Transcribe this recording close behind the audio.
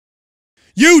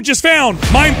You just found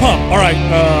Mind Pump. All right,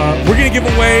 we're going to give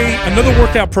away another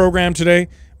workout program today.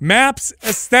 MAPS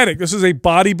Aesthetic. This is a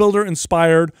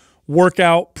bodybuilder-inspired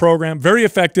workout program. Very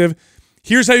effective.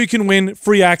 Here's how you can win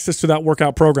free access to that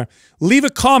workout program. Leave a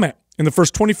comment in the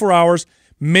first 24 hours.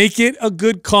 Make it a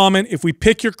good comment. If we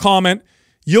pick your comment,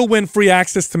 you'll win free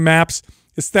access to MAPS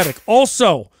Aesthetic.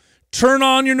 Also, turn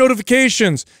on your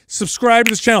notifications. Subscribe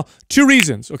to this channel. 2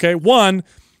 reasons, okay? 1,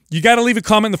 you got to leave a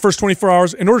comment in the first 24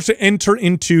 hours in order to enter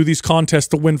into these contests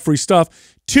to win free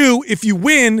stuff. 2, if you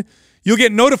win, you'll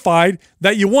get notified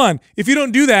that you won. If you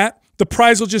don't do that, the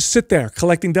prize will just sit there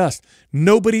collecting dust.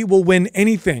 Nobody will win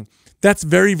anything. That's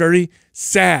very, very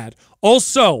sad.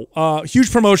 Also,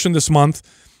 huge promotion this month.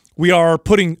 We are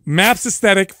putting MAPS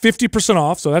Aesthetic 50%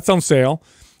 off, so that's on sale.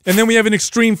 And then we have an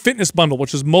Extreme Fitness Bundle,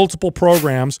 which is multiple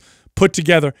programs put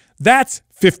together. That's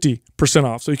 50%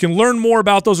 off. So you can learn more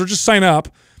about those or just sign up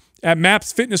at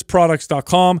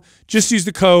mapsfitnessproducts.com. Just use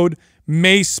the code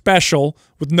MAYSPECIAL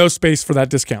with no space for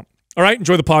that discount. All right,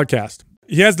 enjoy the podcast.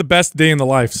 He has the best day in the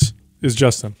lives, is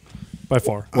Justin, by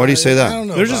far. Why do you say that? I don't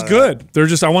know. They're just good. They're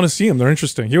just, I want to see them. They're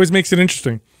interesting. He always makes it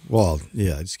interesting. Well,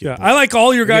 yeah, I just get bored. I like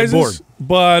all your guys', bored.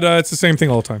 but it's the same thing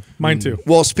all the time. Mine too.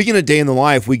 Well, speaking of day in the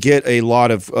life, we get a lot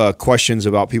of questions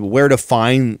about people where to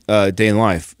find day in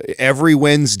life. Every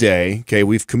Wednesday, okay,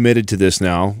 we've committed to this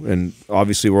now, and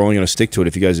obviously we're only going to stick to it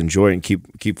if you guys enjoy it and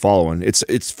keep following.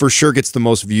 It's for sure gets the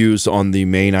most views on the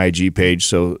main IG page.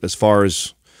 So as far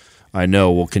as I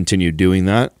know, we'll continue doing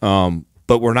that.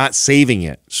 But we're not saving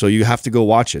it, so you have to go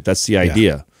watch it. That's the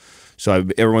idea. Yeah. So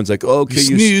everyone's like, oh, okay,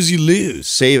 you snooze, you lose.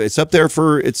 Save it. It's up there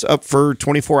it's up for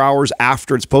 24 hours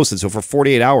after it's posted. So for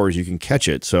 48 hours, you can catch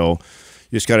it. So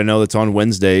you just got to know that's on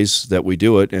Wednesdays that we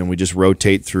do it, and we just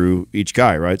rotate through each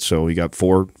guy, right? So we got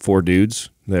four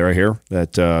dudes that are here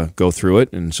that go through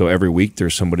it, and so every week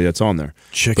there's somebody that's on there.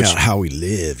 Check out how we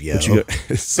live, yo.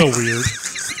 It's so weird.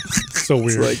 So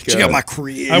weird. Like, check out my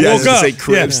crib. I woke up.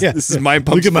 Yeah. This is my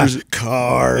pump. Look at my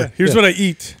car. Yeah. Here's what I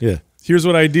eat. Yeah. Here's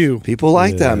what I do. People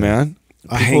like that, man.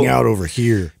 I hang out over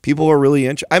here. People are really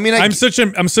interested. I mean, I'm such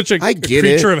a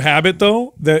creature of habit,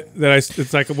 though, that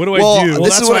it's like, what do I do? Well,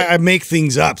 that's why I make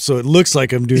things up, so it looks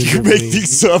like I'm doing. You make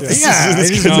things up. Yeah, I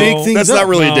just make things that's up. not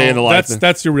really a day in the life.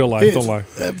 That's your real life. Don't lie.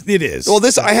 It is. Well,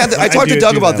 this I talked to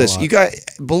Doug about this. You guys,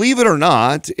 believe it or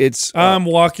not, it's I'm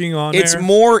walking on. It's air.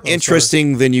 more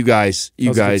interesting than you guys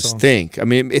think. I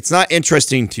mean, it's not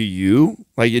interesting to you.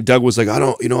 Like Doug was like, I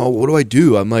don't, what do I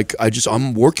do? I'm like,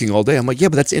 I'm working all day. I'm like, yeah,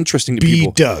 but that's interesting to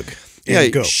people. Be Doug. Yeah,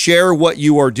 go. Share what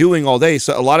you are doing all day.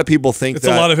 So a lot of people think it's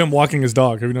a lot of him walking his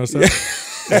dog. Have you noticed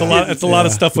that? It's a lot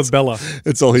of stuff with Bella.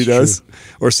 It's all he does,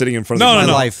 or sitting in front of my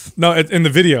life. No, in the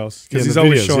videos because he's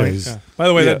always showing. Yeah. By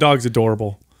the way, that dog's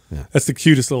adorable. Yeah. That's the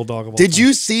cutest little dog of all Did time.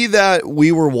 you see that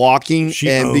we were walking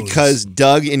because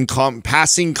Doug in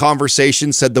passing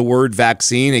conversation said the word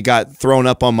vaccine, it got thrown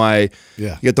up on my,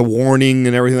 you get the warning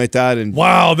and everything like that. And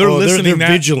wow, they're listening they're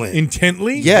vigilant.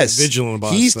 Intently? Yes. They're vigilant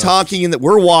about He's stuff. talking in that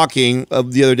we're walking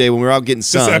the other day when we were out getting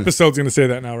sun. This episode's going to say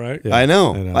that now, right? Yeah, I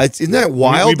know. Isn't that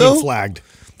wild, We've though? been flagged.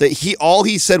 That all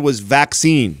he said was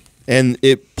vaccine. And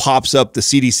it pops up, the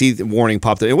CDC warning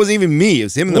popped up. It wasn't even me. It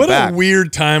was him in the back. What a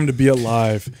weird time to be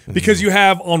alive. Because you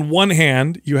have, on one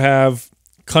hand, you have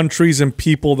countries and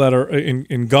people that are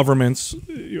in governments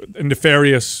and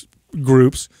nefarious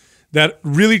groups that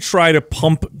really try to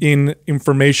pump in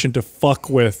information to fuck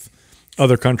with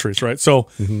other countries, right? So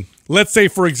let's say,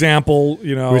 for example,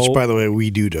 which, by the way, we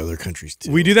do to other countries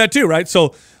too. We do that too, right?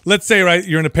 So let's say, right,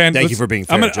 you're in a pandemic. Thank you for being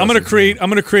fair. I'm going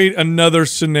to create another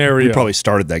scenario. You probably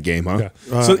started that game, huh?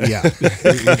 Yeah.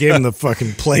 You gave him the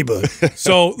fucking playbook.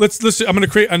 So I'm going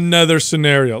to create another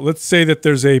scenario. Let's say that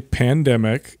there's a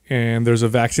pandemic and there's a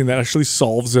vaccine that actually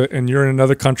solves it, and you're in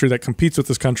another country that competes with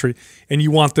this country, and you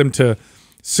want them to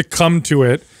succumb to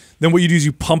it. Then what you do is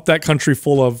you pump that country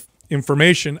full of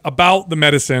information about the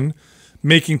medicine,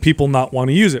 making people not want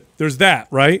to use it. There's that,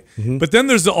 right? But then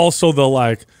there's also the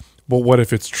like, well, what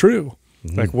if it's true?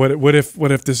 Like, what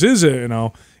if this is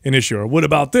an issue, or what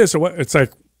about this, or what? It's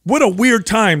like, what a weird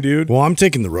time, dude. Well, I'm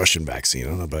taking the Russian vaccine. I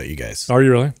don't know about you guys. Are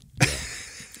you really? Yeah.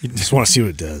 You just want to see what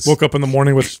it does. Woke up in the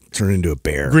morning with turn into a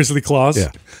bear, grizzly claws.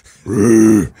 Yeah,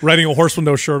 riding a horse with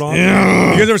no shirt on.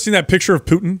 Yeah. You guys ever seen that picture of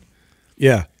Putin?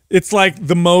 Yeah. It's like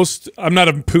the most. I'm not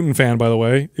a Putin fan, by the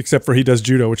way, except for he does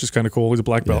judo, which is kind of cool. He's a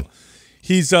black belt. Yeah.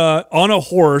 He's on a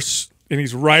horse and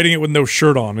he's riding it with no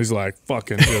shirt on. He's like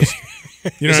fucking just.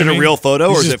 Is it a real photo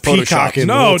or is it Photoshop?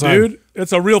 No, dude.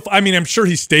 It's a real. I mean, I'm sure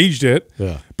he staged it.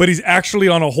 Yeah. But he's actually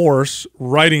on a horse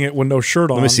riding it with no shirt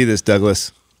on. Let me see this,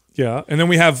 Douglas. Yeah, and then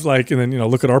we have like, and then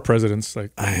look at our presidents.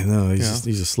 Like I know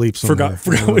he's asleep somewhere.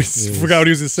 Forgot what he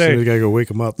was to say. So we gotta go wake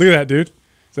him up. Look at that, dude.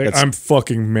 It's like, I'm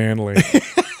fucking manly.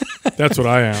 That's what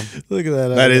I am. Look at that.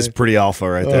 That is pretty alpha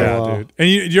right there. Yeah, wow. dude. And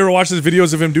you ever watch those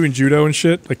videos of him doing judo and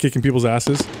shit, like kicking people's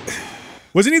asses?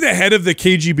 Wasn't he the head of the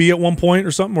KGB at one point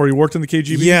or something, or he worked in the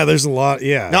KGB? Yeah, there's a lot.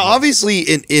 Yeah. Now, obviously,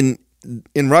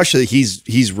 in Russia,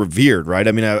 he's revered, right?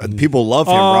 I mean, people love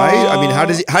him, right? I mean, how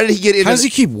did he get in? How does he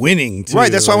keep winning? Too?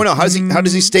 Right, that's why I want to know. How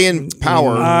does he stay in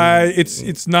power?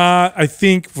 It's not. I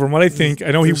think from what I think,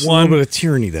 I know There's he a won, little bit of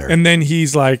tyranny there. and then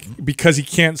he's like, because he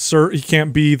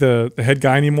can't be the head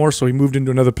guy anymore, so he moved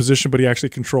into another position, but he actually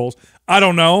controls. I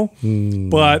don't know,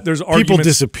 but there's arguments. People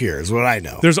disappear is what I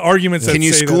know. There's arguments. That Can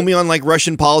you say school that, me on like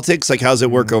Russian politics? Like, how's it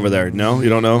work over there? No, you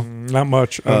don't know. Not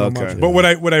much. I don't know Okay. much. But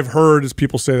what I've heard is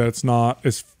people say that it's not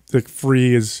as like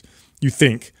free as you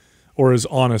think, or as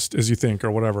honest as you think,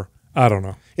 or whatever. I don't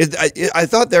know. I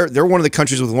thought they're one of the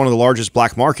countries with one of the largest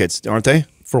black markets, aren't they?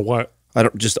 For what? I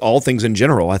don't just all things in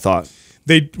general. I thought.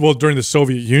 During the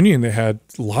Soviet Union, they had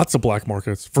lots of black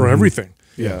markets for everything.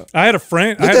 Yeah. I had a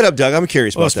friend. Look that up, Doug. I'm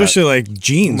curious about especially like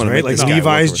jeans, gonna right? make Like this guy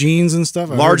Levi's work for it. jeans and stuff.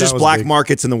 I heard largest that was black big.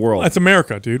 markets in the world. That's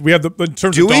America, dude. We have in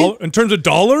terms Do of we? in terms of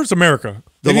dollars, America.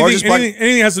 The largest black-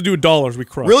 anything that has to do with dollars, we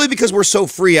crush. Really, because we're so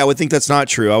free, I would think that's not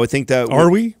true. I would think that Are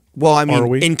we? Well, I Are mean,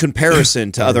 we? in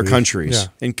comparison to other countries,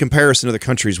 Yeah. in comparison to other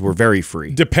countries, we're very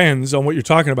free. Depends on what you're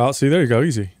talking about. See, there you go,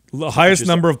 easy. The highest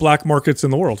number of black markets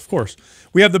in the world, of course.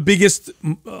 We have the biggest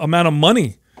amount of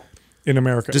money in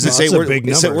America. Does it say that's a big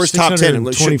number. where's top 10? Give me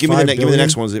the 625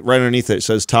 next one. Right underneath it, it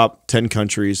says top 10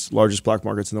 countries, largest black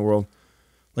markets in the world.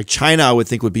 Like China, I would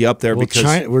think would be up there Well, because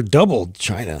China, we're doubled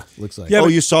China. Looks like. Yeah, oh,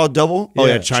 but- you saw double? Oh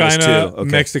yeah, China's China, too. Okay.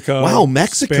 Mexico, Wow,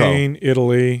 Mexico. Spain,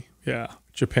 Italy, yeah,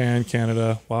 Japan,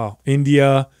 Canada, wow,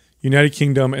 India, United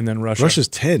Kingdom, and then Russia. Russia's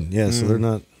 10. Yeah, so they're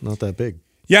not that big.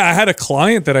 Yeah, I had a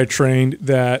client that I trained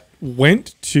that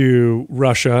went to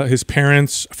Russia. His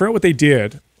parents, I forgot what they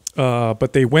did,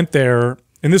 but they went there,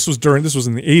 and this was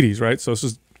in the 80s, right? So this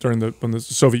is during when the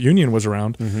Soviet Union was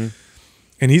around.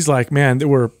 And he's like, man,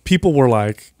 people were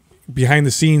like behind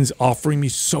the scenes offering me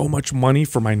so much money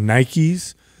for my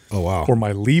Nikes. Oh wow. Or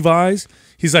my Levi's.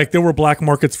 He's like, there were black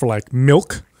markets for like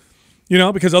milk,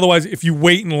 because otherwise if you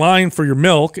wait in line for your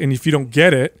milk and if you don't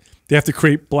get it, they have to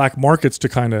create black markets to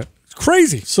it's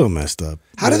crazy. So messed up.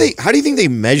 How do you think they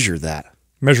measure that?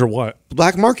 Measure what?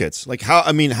 Black markets. Like how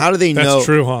do they know? That's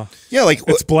true, huh? Yeah, like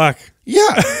It's black. yeah.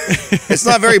 It's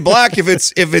not very black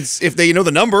if they know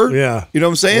the number. Yeah. You know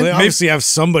what I'm saying? Well, they obviously have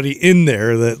somebody in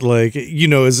there that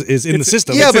is in the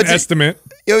system. yeah, It's but an estimate.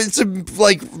 It's a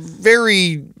like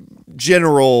very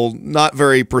general, not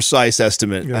very precise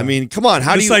estimate. Yeah. I mean, come on,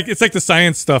 how do you? It's like the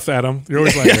science stuff, Adam. You're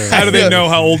always like, how do they know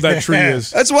how old that tree is?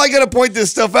 That's why I got to point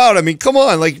this stuff out. I mean, come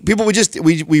on, like people would just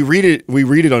we read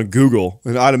it on Google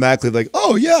and automatically like,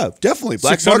 oh yeah, definitely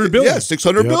black 600 market, billion. yeah,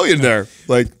 600 billion there.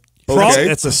 Like, okay,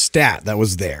 That's a stat that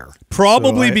was there.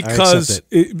 Probably So I because accept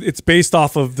it's based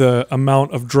off of the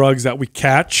amount of drugs that we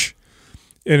catch,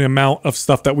 an amount of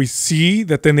stuff that we see,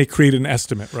 that then they create an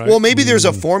estimate, right? well, maybe there's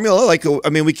a formula. Like, I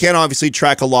mean, we can't obviously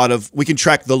track we can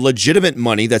track the legitimate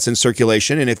money that's in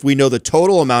circulation. And if we know the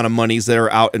total amount of monies that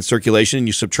are out in circulation and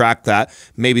you subtract that,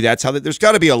 maybe that's how there's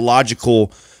got to be a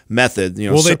logical method.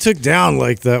 Well, they took down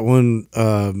like that one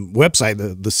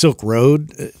website, the Silk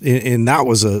Road, and that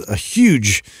was a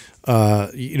huge.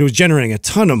 It was generating a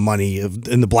ton of money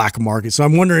in the black market. So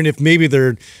I'm wondering if maybe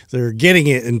they're getting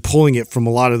it and pulling it from a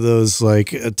lot of those like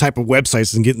type of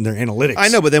websites and getting their analytics. I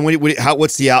know, but then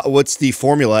what's the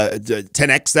formula?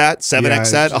 10x that,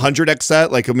 7x that, 100x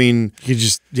that? Like, I mean, you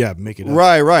just make it up.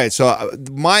 right. So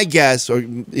my guess, I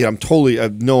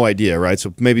have no idea, right?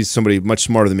 So maybe somebody much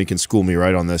smarter than me can school me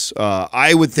right on this.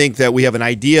 I would think that we have an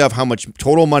idea of how much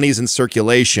total money is in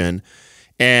circulation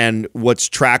and what's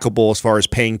trackable as far as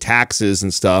paying taxes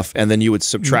and stuff, and then you would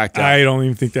subtract that. I don't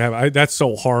even think they have. That's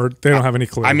so hard. They don't have any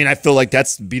clue. I mean, I feel like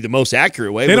that's be the most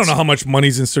accurate way. They don't know how much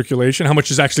money's in circulation, how much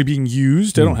is actually being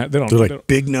used. They don't have. They don't. They're they like don't-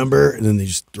 big number, and then they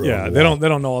just throw. yeah, it they don't. They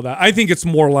don't know all that. I think it's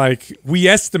more like we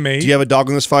estimate. Do you have a dog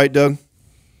in this fight, Doug?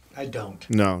 I don't.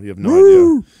 No, you have no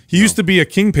idea. He used to be a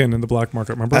kingpin in the black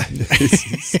market. Remember?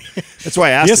 That's why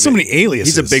I asked. He has him. so many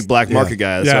aliases. He's a big black market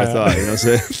guy. That's Yeah. what I thought. You know what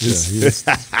I'm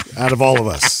saying? Out of all of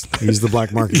us, he's the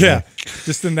black market. yeah. guy.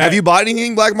 Just in that. Have you bought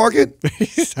anything black market?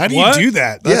 How do What? you do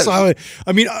that? That's Yeah. how.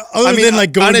 I mean, other than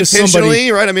like going to unintentionally,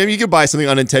 somebody, right? I mean, you could buy something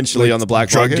unintentionally on the black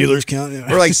drug market. dealers count.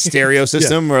 Yeah. Or like stereo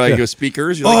system, or like your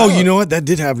speakers. You're Oh, like, you know what? That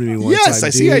did happen to me once. Yes, I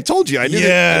see. did. I told you. I knew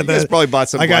Yeah, that. You guys probably bought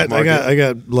some I black got, I market.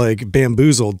 got like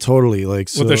bamboozled totally. Like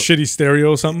so, with a shitty stereo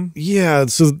or something? yeah.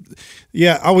 So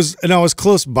Yeah, I was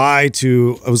close by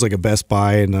to. I was like a Best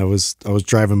Buy, and I was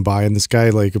driving by, and this guy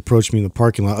like approached me in the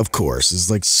parking lot. Of course,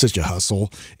 it's like such a hustle,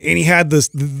 and he had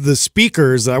the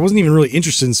speakers. I wasn't even really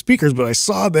interested in speakers, but I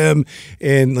saw them,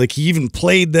 and like he even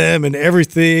played them and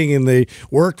everything, and they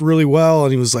worked really well.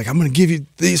 And he was like, "I'm going to give you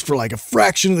these for like a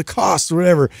fraction of the cost or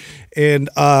whatever." And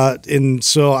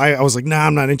so I was like, "Nah,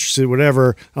 I'm not interested.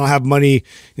 Whatever. I don't have money."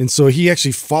 And so he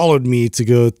actually followed me to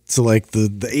go to like the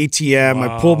ATM.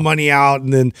 Wow. I pulled money out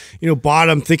and then, bought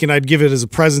them thinking I'd give it as a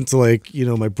present to like,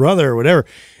 my brother or whatever.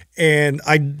 And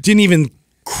I didn't even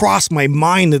cross my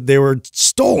mind that they were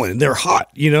stolen. They're hot,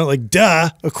 like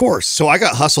duh, of course. So I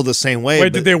got hustled the same way.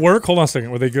 Wait, did they work? Hold on a second.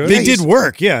 Were they good? They did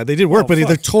work. Yeah, they did work, but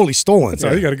they're totally stolen.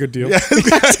 So you got a good deal. Yeah,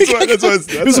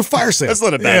 it was a fire sale. That's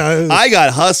not a bad. Yeah, I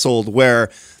got hustled where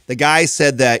the guy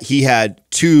said that he had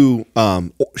two.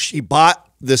 He bought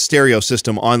the stereo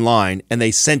system online and they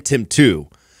sent him two.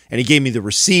 And he gave me the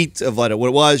receipt of what it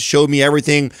was, showed me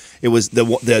everything. It was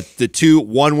the two.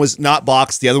 One was not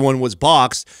boxed, the other one was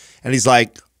boxed. And he's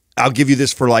like, "I'll give you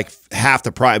this for like half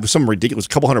the price." It was something ridiculous, a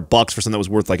couple $100 for something that was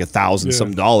worth like $1,000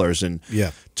 some dollars, and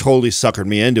totally suckered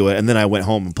me into it. And then I went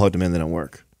home and plugged them in. They don't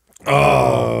work.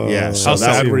 Oh, yeah. So how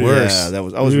sad were you? Yeah,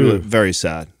 I was really very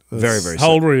sad. Very, very sad.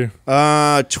 How old were you?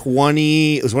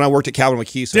 20. It was when I worked at Calvin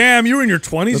McKee. So damn, you were in your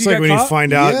 20s. It's like when you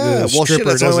find out the stripper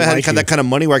that's why I had that kind of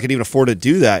money where I could even afford to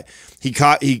do that. He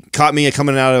caught me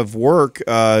coming out of work,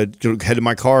 headed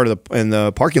my car to in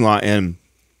the parking lot and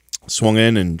swung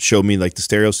in and showed me like the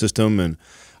stereo system. And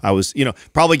I was,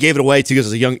 probably gave it away too because I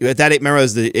was a young. At that age, remember, I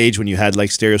was the age when you had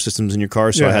like stereo systems in your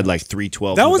car, so I had like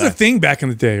 312. That was a thing back in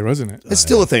the day, wasn't it? It's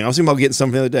still a thing. I was thinking about getting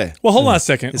something the other day. Well, hold on a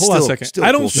second.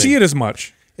 I don't see it as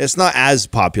much. It's not as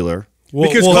popular.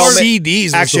 Because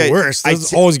CDs actually the worst.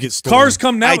 Those always get stolen. Cars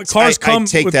come now. I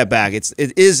take that back. It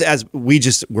is as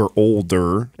we're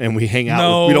older and we hang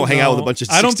out. We don't hang out with a bunch of.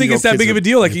 I don't think it's that big of a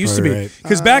deal like it used to be.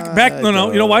 Because back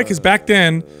no, you know why? Because back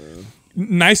then,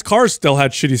 nice cars still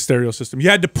had shitty stereo system. You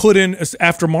had to put in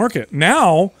aftermarket.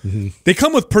 Now they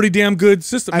come with pretty damn good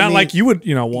system. Not like you would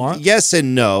want. Yes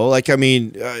and no. Like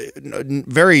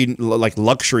very like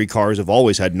luxury cars have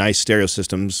always had nice stereo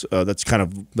systems. That's one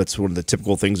of the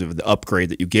typical things of the upgrade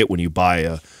that you get when you buy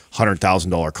a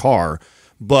 $100,000 car.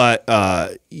 But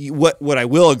what I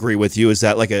will agree with you is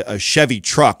that like a Chevy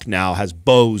truck now has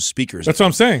Bose speakers. That's what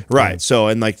I'm saying. Right. So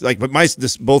and but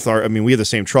both are. I mean, we have the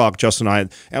same truck, Justin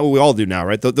and I, and we all do now,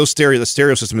 right? The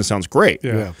stereo system sounds great.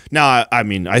 Yeah. Now, I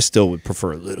mean, I still would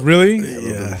prefer a little. Really?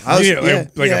 Yeah.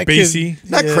 Like a bassy.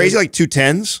 Not crazy, like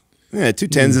 210s. Yeah,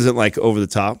 210s isn't like over the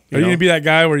top. Are you gonna be that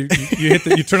guy where you hit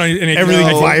you turn on and everything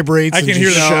vibrates? I can hear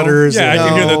the shutters. Yeah, I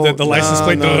can hear the license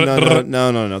plate.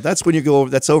 No. That's when you go over.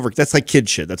 That's over. That's like kid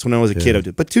shit. That's when I was a kid. I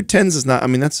did. But 210s is not. I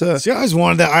mean, that's a. See, I always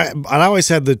wanted that. I always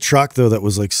had the truck though that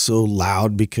was like so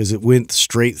loud because it went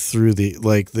straight through the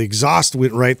exhaust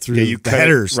went right through the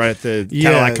headers. Right at the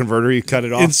Cadillac converter. You cut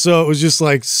it off. And so it was just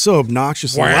like so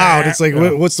obnoxious and loud. It's like,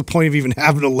 what's the point of even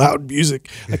having a loud music?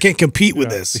 I can't compete with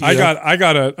this. I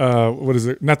got a what is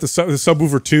it? Not the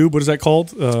subwoofer tube. What is that called?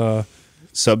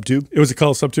 Subtube. It was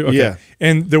called Subtube. Okay. Yeah.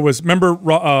 And there was, remember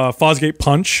Fosgate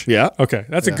Punch? Yeah. Okay.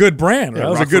 That's a good brand. Right? Yeah,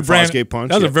 that was a good brand. Fosgate Punch.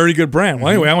 That was a very good brand. Well,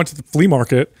 anyway, I went to the flea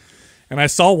market and I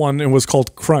saw one and it was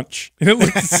called Crunch. And it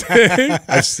looked the same.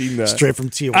 I've seen that. Straight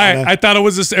from Tijuana. I thought it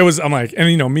was, I'm like,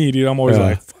 and me, dude, I'm always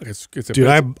like, fuck, it's a dude,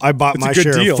 I bought my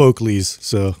share of Folkleys.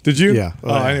 So. Did you? Yeah.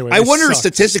 Anyway. I wonder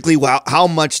statistically how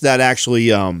much that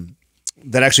actually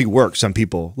works on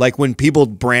people. Like when people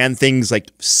brand things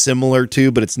like similar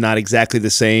to, but it's not exactly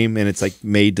the same, and it's like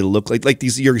made to look like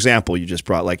your example you just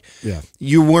brought. Like,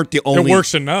 you weren't the only. It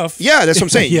works enough. Yeah, that's what I'm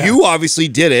saying. You obviously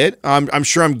did it. I'm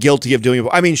sure I'm guilty of doing it.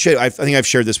 I mean, shit. I think I've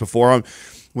shared this before.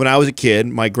 When I was a kid,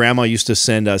 my grandma used to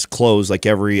send us clothes like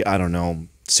every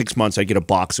 6 months. I'd get a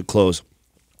box of clothes,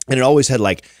 and it always had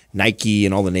like Nike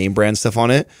and all the name brand stuff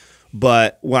on it.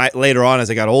 But later on, as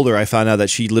I got older, I found out that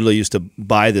she literally used to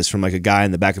buy this from like a guy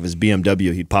in the back of his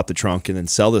BMW. He'd pop the trunk and then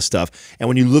sell this stuff. And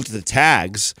when you looked at the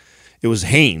tags, it was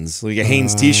Hanes, like a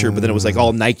Hanes T-shirt, but then it was like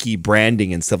all Nike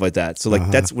branding and stuff like that. So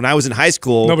like that's when I was in high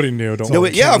school. Nobody knew.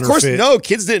 Yeah, of course, no.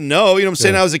 Kids didn't know. You know what I'm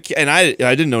saying? I was a kid, and I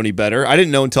didn't know any better. I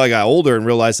didn't know until I got older and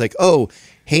realized like, oh,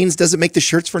 Hanes doesn't make the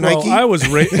shirts for Nike. I was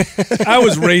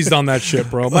raised on that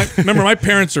shit, bro. Remember, my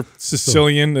parents are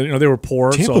Sicilian. They were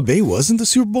poor. Tampa Bay wasn't the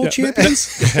Super Bowl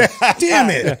champions.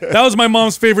 Damn it! That was my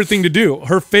mom's favorite thing to do.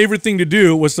 Her favorite thing to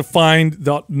do was to find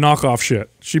the knockoff shit.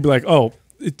 She'd be like,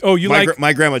 you like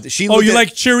my grandma? You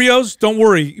like Cheerios? Don't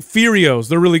worry, Furios.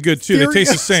 They're really good too. They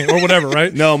taste the same or whatever,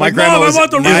 right? No, my grandma was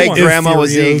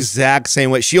the exact same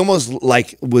way. She almost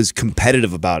like was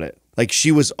competitive about it. Like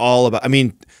she was all about. I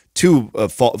mean, to a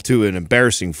fault, to an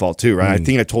embarrassing fault too, right? I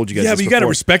think I told you guys. Yeah, this but you got to before.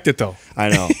 respect it though. I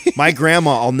know. My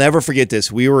grandma, I'll never forget this.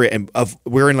 We were in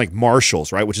like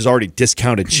Marshalls, right, which is already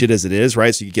discounted shit as it is,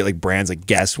 right? So you get like brands like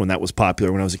Guess when that was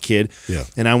popular when I was a kid. Yeah.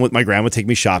 And my grandma would take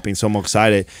me shopping, so I'm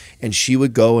excited. And she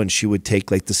would go and she would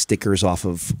take like the stickers off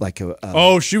of like a.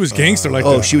 Oh, she was gangster like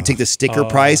Oh, that. she would take the sticker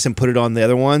price and put it on the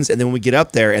other ones, and then when we get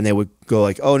up there, and they would go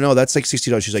like, "Oh no, that's like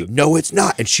 $60." She's like, "No, it's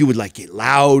not," and she would like get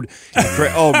loud.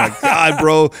 Oh my god,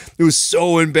 bro, it was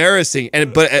so embarrassing.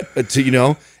 And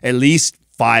to at least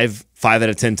five out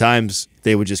of 10 times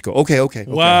they would just go, okay,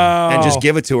 Wow. and just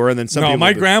give it to her, and then some. No, people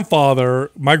my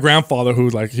grandfather, who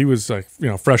like he was like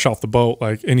fresh off the boat,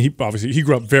 like, and he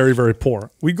grew up very, very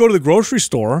poor. We'd go to the grocery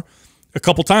store. A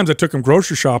couple times I took him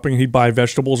grocery shopping and he'd buy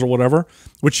vegetables or whatever,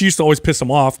 which used to always piss him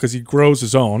off because he grows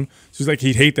his own. So he's like,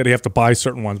 he'd hate that he have to buy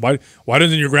certain ones. Why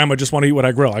doesn't your grandma just want to eat what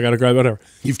I grow? I got to grab whatever.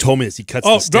 You've told me this. He cuts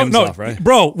the stems off, right?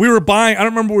 Bro, we were buying, I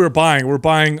don't remember what we were buying. We were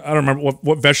buying, I don't remember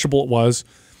what vegetable it was.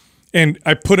 And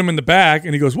I put him in the bag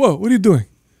and he goes, "Whoa, what are you doing?"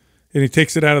 And he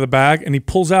takes it out of the bag and he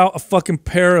pulls out a fucking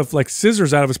pair of like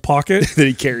scissors out of his pocket. That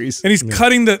he carries. And he's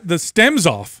cutting the stems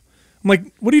off. I'm like,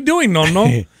 "What are you doing, no?"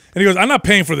 And he goes, "I'm not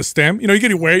paying for the stem. You get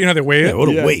to weigh it. You know how they weigh it? Yeah, what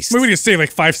a waste. Maybe we just save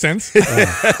like 5 cents." Dude.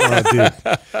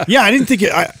 Yeah, I didn't think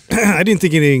it. I didn't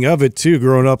think anything of it too.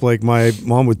 Growing up, like my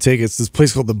mom would take us to this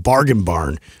place called the Bargain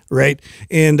Barn, right?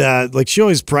 And like she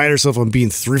always prided herself on being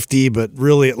thrifty, but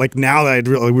really, like now that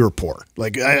we were poor.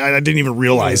 Like I didn't even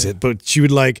realize it, but she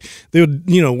would they would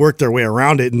work their way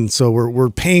around it, and so we're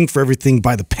paying for everything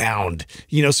by the pound.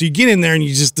 So you get in there and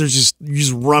you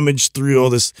just rummage through all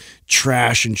this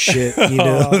trash and shit.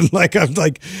 And like I'm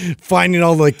like finding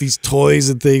all like these toys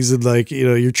and things, and like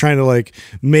you're trying to like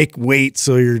make weight,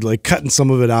 so you're like cutting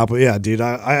some of it out. But yeah, dude,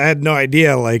 I had no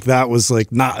idea like that was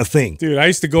like not a thing. Dude, I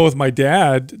used to go with my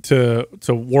dad to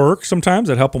work sometimes.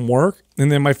 I'd help him work.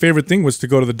 And then my favorite thing was to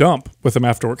go to the dump with him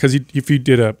after work. Because if he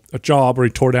did a job or he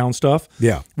tore down stuff,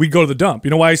 we'd go to the dump. You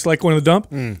know why I used to like going to the dump?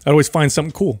 I'd always find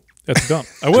something cool at the dump.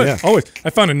 I would, always. I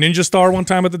found a Ninja Star one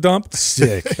time at the dump.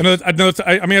 Sick. And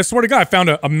I swear to God, I found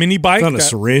a mini bike. Found a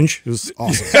syringe. It was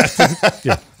awesome.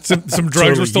 Yeah. Some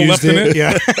drugs were still left in it.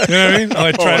 Yeah. You know what I mean?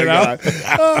 I tried it out.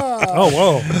 Oh,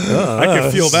 whoa. I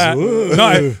could feel that.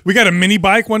 No, we got a mini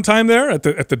bike one time there at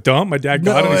the dump. My dad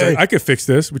got it. He's like, "I could fix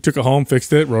this." We took it home,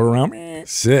 fixed it, rode around.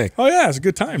 Sick. Oh yeah, it's a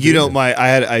good time.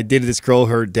 I dated this girl.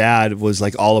 Her dad was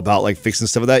like all about like fixing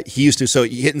stuff like that. He used to. So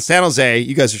in San Jose,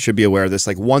 you guys should be aware of this.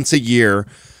 Like once a year,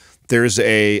 there's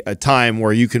a time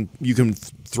where you can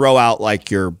throw out like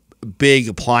your big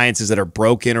appliances that are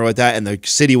broken or like that, and the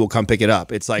city will come pick it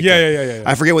up. It's like yeah.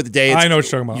 I forget what the day. I know what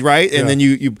you're talking about, right? And then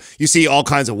you see all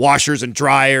kinds of washers and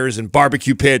dryers and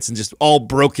barbecue pits and just all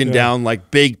broken down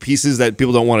like big pieces that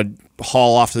people don't want to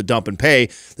haul off to the dump and pay.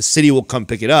 The city will come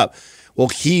pick it up. Well,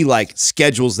 he like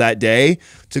schedules that day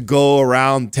to go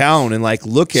around town and like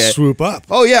look at swoop up.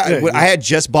 Oh yeah, I had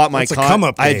just bought my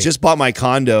I had just bought my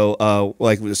condo.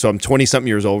 So I'm 20-something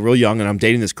years old, real young, and I'm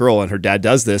dating this girl, and her dad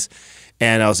does this.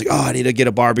 And I was like, "Oh, I need to get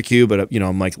a barbecue," but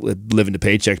I'm like living to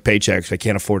paycheck. So I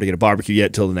can't afford to get a barbecue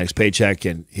yet till the next paycheck.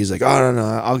 And he's like, "Oh no,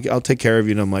 I'll take care of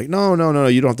you." And I'm like, "No,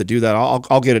 you don't have to do that.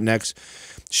 I'll get it next."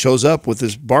 Shows up with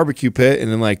this barbecue pit,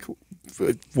 and then like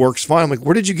it works fine. I'm like,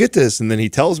 "Where did you get this?" And then he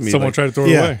tells me, someone tried to throw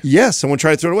it away. Yes, someone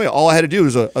tried to throw it away. All I had to do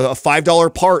was a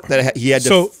 $5 part that he had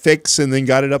to fix, and then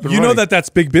got it up and running. You know that's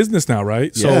big business now,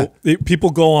 right? Yeah. So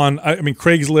people go on,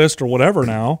 Craigslist or whatever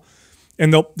now.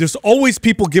 And there's always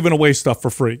people giving away stuff for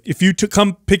free. If you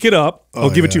come pick it up, I'll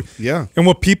give it to you. Yeah. And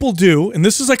what people do, and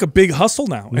this is like a big hustle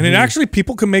now, and it actually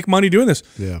people can make money doing this.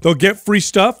 Yeah. They'll get free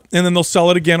stuff, and then they'll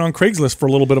sell it again on Craigslist for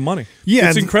a little bit of money. Yeah,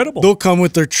 it's incredible. They'll come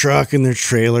with their truck and their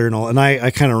trailer and all. And I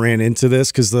kind of ran into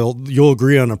this because you'll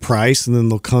agree on a price, and then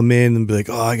they'll come in and be like,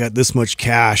 "Oh, I got this much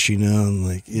cash," and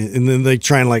then they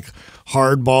try and like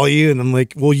hardball you, and I'm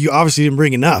like, "Well, you obviously didn't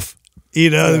bring enough."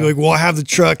 They're like, "Well, I have the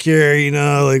truck here,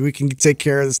 like we can take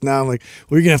care of this now." I'm like,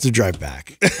 "Well, you're gonna have to drive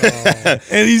back."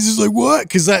 And he's just like, "What?"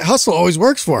 Because that hustle always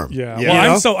works for him. Yeah.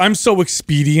 Well, I'm so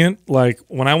expedient. Like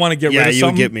when I want to get rid of something, you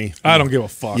would get me. I don't give a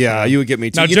fuck. Yeah, man. you would get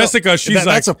me too. Now Jessica, she's like,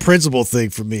 that's a principle thing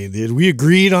for me, dude. We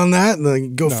agreed on that, and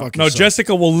then go fuck yourself. No,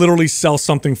 Jessica will literally sell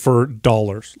something for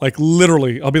dollars. Like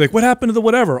literally, I'll be like, "What happened to the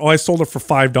whatever?" "Oh, I sold it for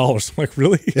 $5." I'm like,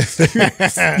 "Really?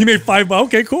 You made $5?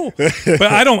 Okay, cool." But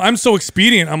I'm so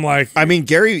expedient. I'm like, I mean,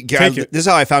 this is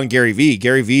how I found Gary Vee.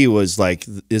 Gary Vee was like,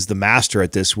 is the master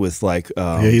at this with like,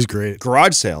 yeah, he's great.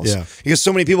 Garage sales. Yeah. Because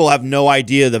so many people have no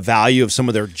idea the value of some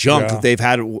of their junk that they've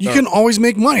had. You can always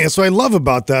make money. That's what I love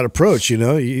about that approach. You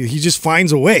know, he just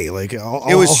finds a way. Like, I'll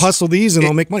hustle these and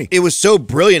I'll make money. It was so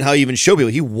brilliant how he even showed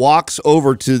people. He walks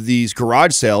over to these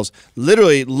garage sales,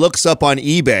 literally looks up on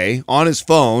eBay on his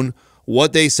phone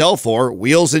what they sell for,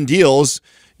 wheels and deals,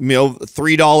 you know,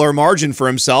 $3 margin for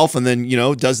himself, and then, you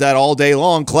know, does that all day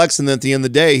long, collects, and then at the end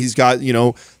of the day, he's got, you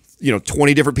know,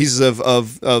 20 different pieces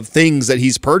of things that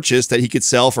he's purchased that he could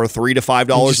sell for $3 to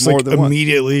 $5 more than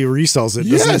immediately resells it.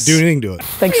 Doesn't do anything to it.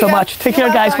 Thanks so much. Take care,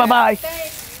 guys. Bye-bye.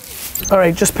 All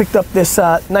right, just picked up this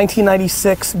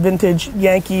 1996 vintage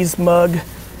Yankees mug,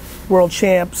 World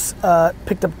Champs.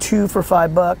 Picked up 2 for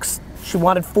 $5. She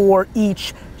wanted 4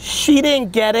 each. She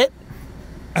didn't get it.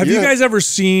 Have you guys ever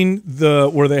seen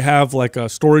where they have like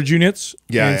storage units?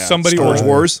 Yeah, somebody Storage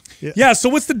Wars. Yeah. So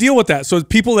what's the deal with that? So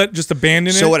people that just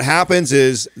abandon it. So what happens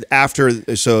is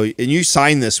and you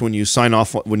sign this when you sign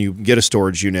off when you get a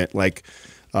storage unit. Like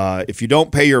if you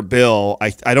don't pay your bill,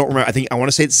 I don't remember. I want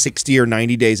to say it's 60 or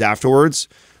 90 days afterwards.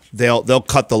 They'll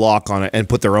cut the lock on it and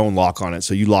put their own lock on it.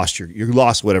 So you lost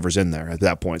whatever's in there at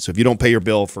that point. So if you don't pay your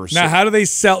bill for now, how do they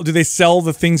sell? Do they sell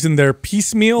the things in their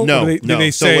piecemeal? No, do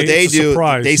they so say what they do,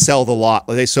 surprise? they sell the lot.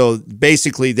 So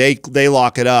basically, they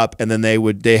lock it up, and then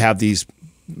they have these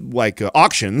like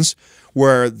auctions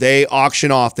where they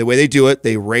auction off. The way they do it,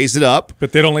 they raise it up,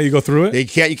 but they don't let you go through it.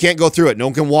 You can't go through it. No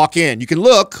one can walk in. You can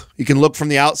look from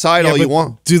the outside all you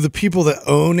want. Do the people that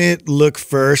own it look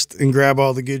first and grab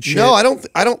all the good shit? No, I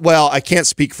don't. Well, I can't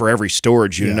speak for every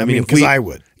storage unit. Yeah, I mean, because I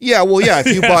would. Yeah, well, yeah.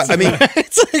 If you bought, I mean,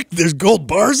 it's like there's gold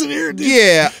bars in here. Dude.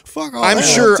 Yeah, fuck all I'm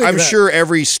that. sure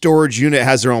every storage unit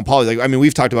has their own policy. Like, I mean,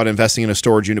 we've talked about investing in a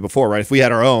storage unit before, right? If we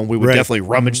had our own, we would definitely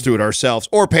rummage through it ourselves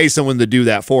or pay someone to do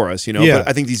that for us. You know, but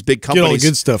I think these big companies get all the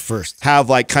good stuff first. Have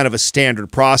like kind of a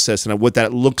standard process and what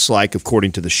that looks like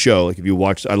according to the show. Like if you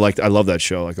watch, I love that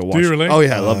show. Like I watch. Do you really? Oh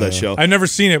yeah, I love that show. I've never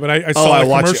seen it, but I saw I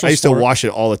watch it. I used to watch it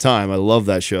all the time. I love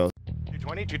that show.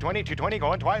 220,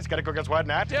 going twice. Gotta go against what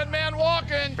not? Dead man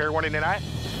walking. Fair warning tonight.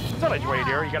 So let you wait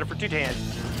here. You got it for 210.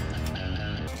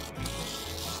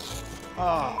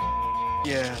 Oh,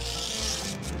 yeah.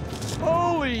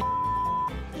 Holy,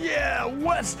 yeah,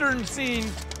 Western scene.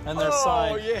 And their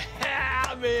sign. Oh,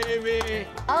 yeah, baby.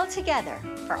 All together,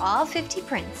 for all 50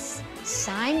 prints,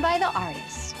 signed by the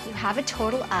artist, you have a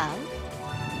total of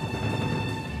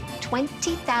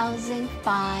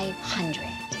 20,500.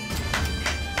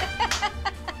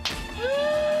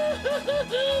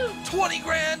 20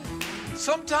 grand.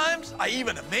 Sometimes I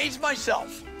even amaze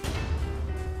myself.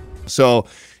 So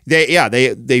they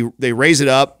raise it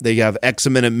up. They have X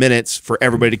amount of minutes for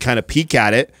everybody to kind of peek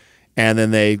at it, and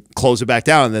then they close it back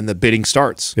down, and then the bidding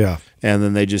starts. Yeah. And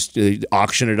then they just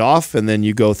auction it off, and then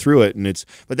you go through it,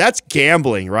 but that's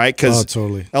gambling, right? Because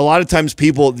totally. A lot of times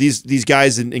people, these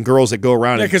guys and girls that go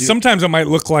around, because sometimes it might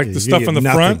look like the stuff on the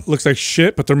front looks like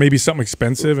shit, but there may be something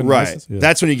expensive. And right,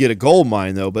 that's when you get a gold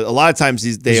mine, though. But a lot of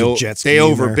times they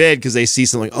overbid because they see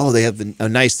something. Oh, they have a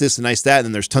nice this, a nice that, and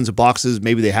then there's tons of boxes.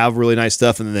 Maybe they have really nice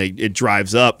stuff, and then it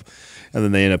drives up. And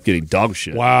then they end up getting dog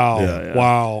shit. Wow. Yeah.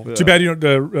 Wow. Yeah. Too bad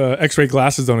the X-ray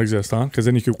glasses don't exist, huh? Because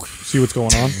then you could see what's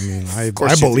going on. I mean, I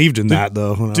believed in that,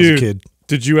 though, when I was a kid.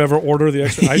 Did you ever order the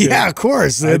X-ray? I did. Yeah, of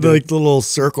course. They had like the little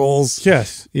circles.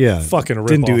 Yes. Yeah. Fucking rip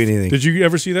Didn't do off. anything. Did you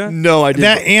ever see that? No, I didn't.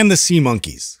 That and the sea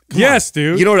monkeys. Yes,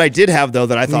 dude. You know what I did have, though,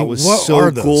 that I thought was so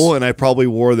cool, and I probably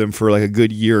wore them for like a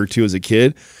good year or two as a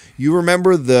kid. You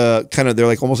remember they're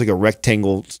like almost like a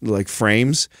rectangle like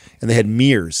frames, and they had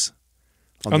mirrors.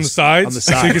 On the sides? On the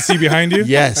side. So you can see behind you?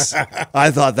 Yes. I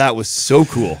thought that was so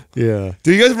cool. Yeah.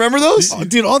 Do you guys remember those?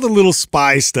 Dude, all the little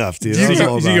spy stuff, dude. Did you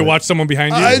get watch someone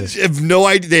behind you? I have no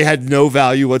idea. They had no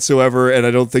value whatsoever, and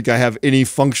I don't think I have any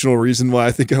functional reason why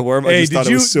I think I wore them. I just thought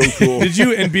it was so cool. Did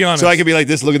you, and be honest. So I could be like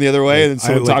this, looking the other way, and then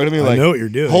someone talking to me like, I know what you're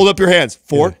doing. Hold up your hands.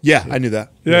 4? Yeah, I knew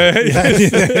that. Yeah. I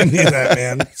knew that,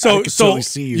 man. So totally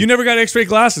see you never got X-ray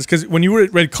glasses because when you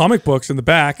read comic books in the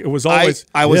back, it was always.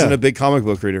 I wasn't a big comic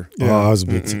book reader. Yeah. Oh, I was a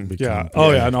big yeah.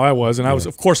 Oh yeah, no, I was, and I was.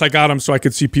 Of course, I got them so I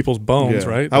could see people's bones,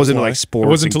 right? I was into like sports. It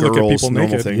wasn't and to look at girls, people normal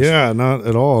naked. things. Yeah, not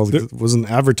at all. It wasn't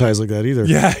advertised like that either.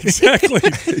 Yeah, exactly.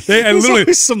 They literally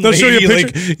they'll show you a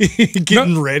picture like,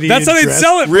 getting ready. That's how they'd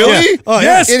sell it. Really? Yeah. Oh,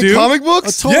 yes, in dude. comic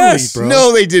books? Totally, yes, bro.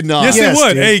 No, they did not. Yes, they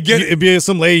would. Dude. Hey, it'd be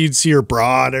some lady you'd see her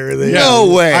bra and everything.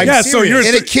 No way. Yeah, so you're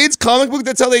in a kid's comic book.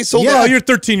 That's how they sold it. Oh, you're a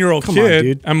 13-year-old Come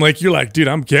kid. on, dude. You're like, dude,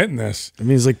 I'm getting this. I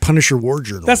mean, it's like Punisher War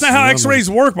Journal. That's not how X-rays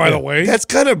work, by the way. That's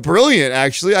kind of brilliant,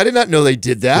 actually. I did not know they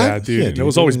did that. Yeah, dude. It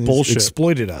was always bullshit.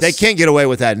 Exploited us. They can't get away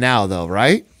with that now, though,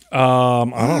 right? I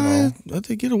don't know.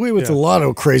 They get away with a lot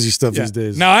of crazy stuff these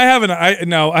days. Now I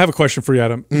have a question for you,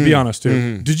 Adam. Be honest,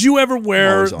 too. Did you ever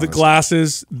wear the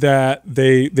glasses that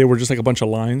they were just like a bunch of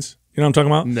lines? You know what I'm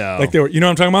talking about? No. Like they were. You know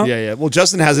what I'm talking about? Yeah. Well,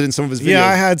 Justin has it in some of his videos. Yeah,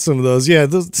 I had some of those. Yeah,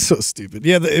 those so stupid.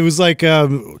 Yeah, it was like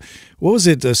what was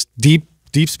it?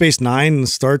 Deep Space Nine and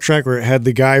Star Trek, where it had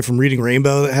the guy from Reading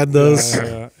Rainbow that had those.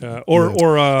 Yeah.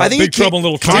 Or I think Big Trouble in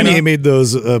Little China. Kanye made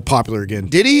those popular again.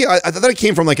 Did he? I thought it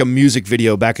came from like a music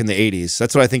video back in the 80s.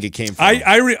 That's what I think it came from.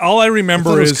 All I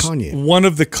remember is Kanye. one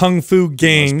of the kung fu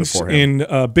gangs in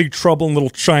Big Trouble in Little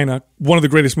China. One of the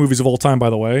greatest movies of all time, by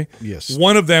the way. Yes.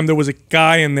 One of them, there was a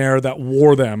guy in there that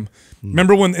wore them.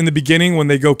 Remember when in the beginning when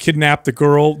they go kidnap the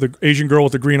girl, the Asian girl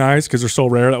with the green eyes, because they're so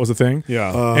rare? That was the thing.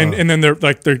 Yeah. And then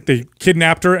they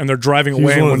kidnapped her and they're driving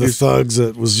away. He was one of the thugs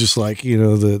that was just like, you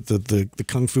know, the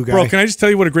kung fu guy. Bro, can I just tell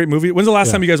you what a great movie? When's the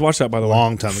last time you guys watched that, by the way?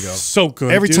 Long time ago. So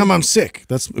good. Every time I'm sick.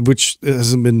 Which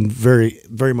hasn't been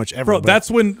very much ever. Bro,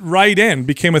 that's when Right In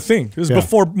became a thing. It was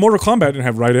before Mortal Kombat didn't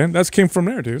have Right In. That came from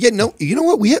there, dude. Yeah, no, you know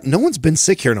what? No one's been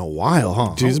sick here in a while,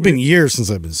 huh? Dude, it's been years since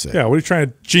I've been sick. Yeah, what are you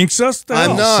trying to jinx us?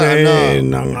 I'm not.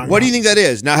 What do you think that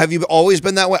is? Now, have you always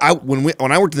been that way?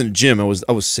 When I worked in the gym, I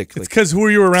was sick. It's because who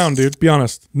are you around, dude? Be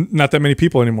honest. Not that many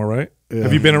people anymore, right? Yeah.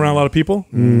 Have you been around a lot of people?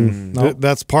 No?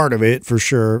 That's part of it for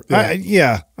sure. I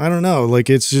don't know. Like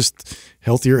it's just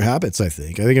healthier habits. I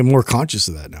think I'm more conscious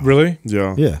of that now. Really?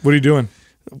 Yeah. What are you doing?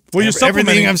 Well, you're supplementing.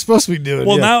 Everything I'm supposed to be doing.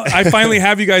 Well, now I finally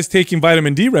have you guys taking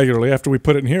vitamin D regularly after we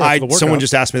put it in here. Someone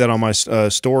just asked me that on my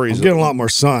stories. I'm getting a lot more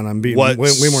sun. I'm being way more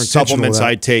intentional. Supplements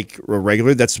I take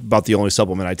regularly. That's about the only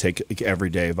supplement I take every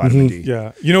day. Vitamin D.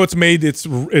 Yeah, you know, it's made it's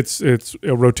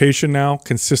a rotation now,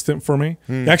 consistent for me.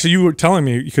 Actually, you were telling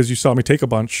me because you saw me take a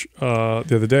bunch the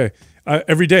other day.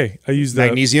 Every day I use the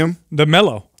magnesium, the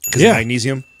mellow.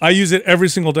 Magnesium. I use it every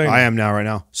single day. I am now right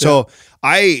now. So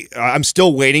I'm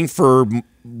still waiting for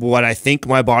what I think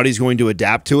my body's going to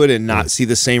adapt to it and not see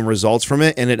the same results from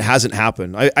it, and it hasn't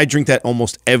happened. I drink that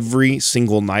almost every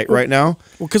single night right now.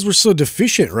 Well, because we're so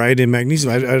deficient, right, in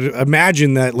magnesium. I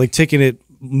imagine that like taking it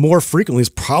more frequently is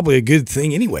probably a good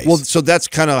thing anyways. Well, so that's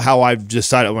kind of how I've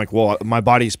decided. I'm like, well, my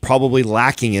body's probably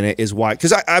lacking in it is why.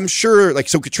 Because I'm sure, like,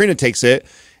 so Katrina takes it,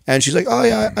 and she's like, oh,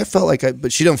 yeah, I felt like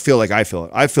but she don't feel like I feel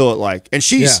it. I feel it like, and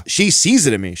she sees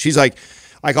it in me. She's like,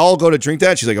 I'll go to drink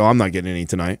that. She's like, oh, I'm not getting any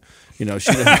tonight. You know,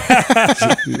 she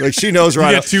knows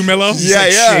right. You get too mellow. Yeah,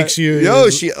 shakes you.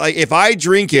 Yo, she like if I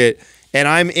drink it and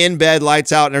I'm in bed,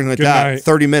 lights out, and everything like Good that. night.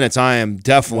 30 minutes, I am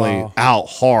definitely out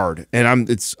hard, and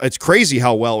it's crazy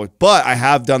how well. But I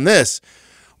have done this,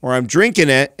 where I'm drinking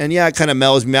it, and it kind of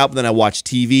mellows me out. But then I watch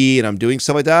TV and I'm doing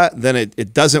stuff like that. Then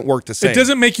it doesn't work the same. It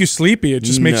doesn't make you sleepy. It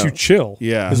just makes you chill.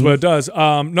 Yeah, is what it does.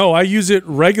 No, I use it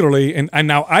regularly, and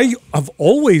now I've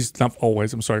always, not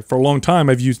always. I'm sorry, for a long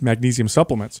time I've used magnesium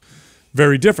supplements.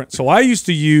 Very different. So I used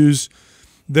to use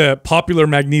the popular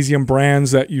magnesium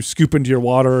brands that you scoop into your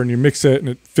water and you mix it and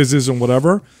it fizzes and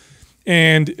whatever.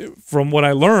 And from what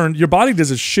I learned, your body does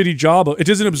a shitty job. It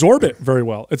doesn't absorb it very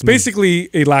well. It's basically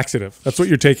a laxative. That's what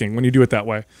you're taking when you do it that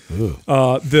way.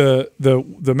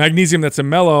 The magnesium that's in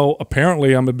mellow,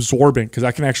 apparently I'm absorbing because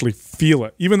I can actually feel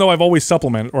it. Even though I've always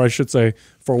supplemented, or I should say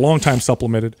for a long time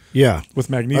supplemented with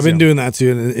magnesium. I've been doing that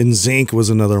too. And zinc was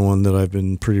another one that I've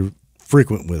been pretty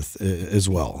frequent with as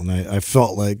well, and I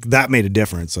felt like that made a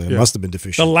difference. I must have been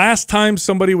deficient. The last time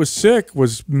somebody was sick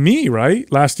was me,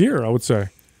 right? Last year, I would say.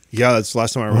 Yeah, that's the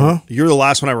last time I remember. You're the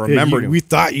last one I remember. We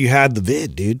thought you had the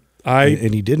vid, dude.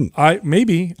 And he didn't.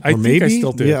 Maybe. I think I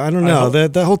still did. Yeah, I don't know.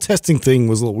 That whole testing thing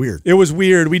was a little weird. It was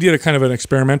weird. We did a kind of an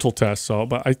experimental test,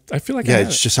 but I feel like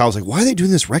it's just how I was like, why are they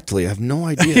doing this rectally? I have no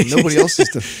idea. Nobody else is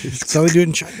doing it. That's how they do it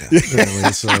in China.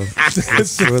 Apparently, so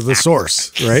it's the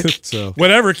source, right? So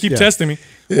whatever. Keep testing me.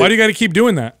 Why do you got to keep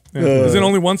doing that? Is it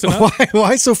only once enough?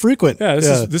 Why so frequent? Yeah,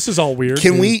 this is all weird.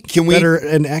 Can we better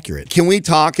and accurate? Can we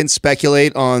talk and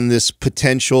speculate on this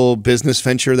potential business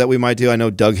venture that we might do? I know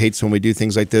Doug hates when we do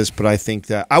things like this, but I think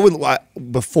that I would,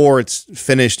 before it's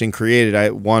finished and created,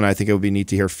 I think it would be neat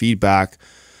to hear feedback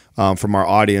from our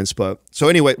audience. But so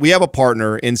anyway, we have a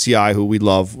partner, NCI, who we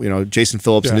love. You know, Jason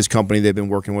Phillips and his company they've been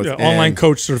working with. Online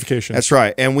coach certification. That's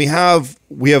right. And we have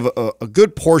a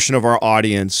good portion of our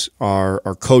audience are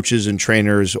coaches and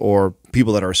trainers, or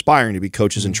people that are aspiring to be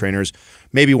coaches and trainers.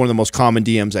 Maybe one of the most common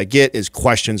DMs I get is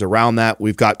questions around that.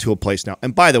 We've got to a place now.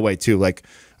 And by the way, too, like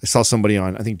I saw somebody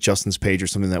on, I think Justin's page or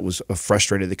something, that was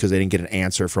frustrated because they didn't get an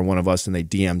answer from one of us and they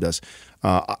DM'd us.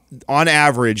 On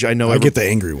average, I know I get the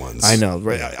angry ones. I know.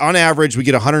 Right? On average, we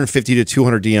get 150 to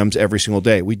 200 DMs every single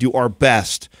day. We do our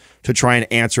best to try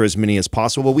and answer as many as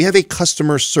possible. But we have a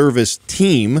customer service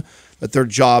team that their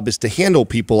job is to handle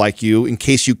people like you in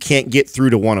case you can't get through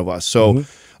to one of us. So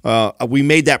we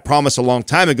made that promise a long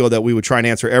time ago that we would try and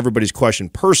answer everybody's question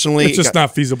personally. It's just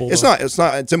not feasible. It's not.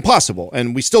 It's impossible,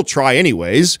 and we still try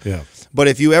anyways. Yeah. But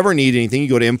if you ever need anything, you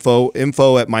go to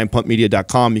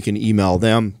info@mindpumpmedia.com. You can email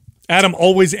them. Adam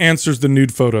always answers the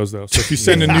nude photos, though. So if you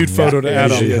send a nude photo to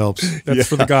Adam, usually helps. that's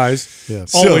for the guys. Yeah.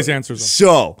 Always answers them.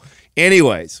 So,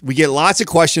 anyways, we get lots of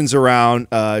questions around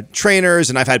trainers,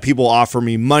 and I've had people offer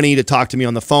me money to talk to me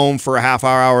on the phone for a half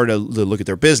hour to look at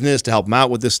their business, to help them out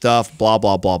with this stuff, blah,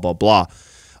 blah, blah, blah, blah.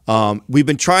 We've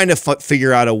been trying to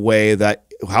figure out a way that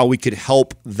how we could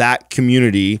help that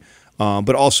community,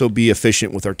 but also be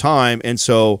efficient with our time. And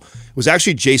so it was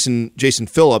actually Jason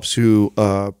Phillips who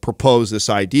proposed this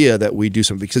idea that we do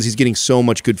something because he's getting so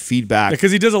much good feedback.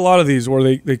 Because he does a lot of these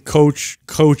where they coach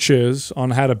coaches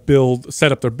on how to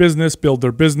set up their business, build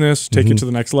their business, take it to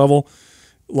the next level.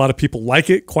 A lot of people like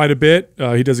it quite a bit.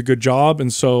 He does a good job,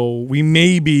 and so we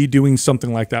may be doing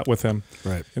something like that with him.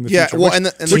 Right. In the Yeah, future, well,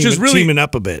 which is really teaming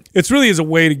up a bit. It's really as a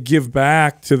way to give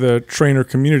back to the trainer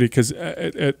community because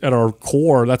at our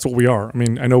core, that's what we are. I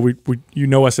mean, I know you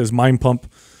know us as Mind Pump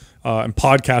and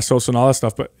podcast hosts and all that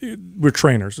stuff, but we're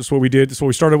trainers. That's what we did. That's what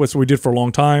we started with. That's what we did for a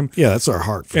long time. Yeah, that's our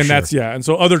heart. For and sure. and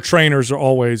so other trainers are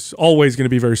always going to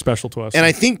be very special to us. And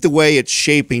I think the way it's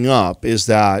shaping up is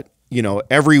that, you know,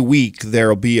 every week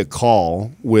there'll be a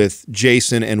call with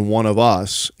Jason and one of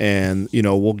us, and, you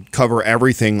know, we'll cover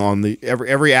everything on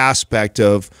every aspect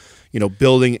of, you know,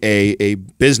 building a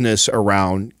business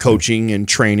around coaching and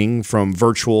training from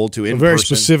virtual to in-person. A very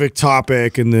specific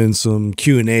topic, and then some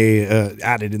Q&A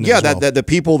added in there. Yeah, as well. that the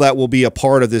people that will be a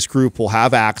part of this group will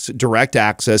have direct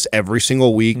access every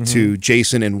single week to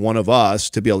Jason and one of us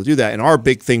to be able to do that. And our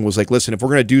big thing was like, listen, if we're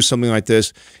going to do something like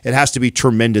this, it has to be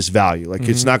tremendous value. Like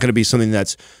it's not going to be something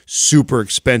that's super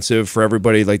expensive for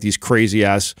everybody, like these crazy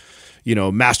ass, you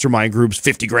know, mastermind groups,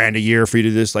 50 grand a year for you to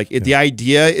do this. Like the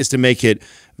idea is to make it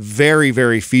very,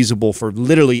 very feasible for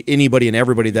literally anybody and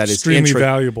everybody that extremely is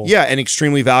valuable. Yeah, and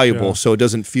extremely valuable. Yeah. So it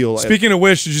doesn't feel. Speaking of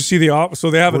which, did you see the offer? So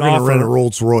they have We're an going to offer. rent a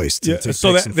Rolls Royce.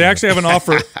 So they actually have an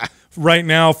offer right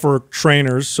now for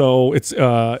trainers. So it's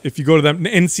if you go to them,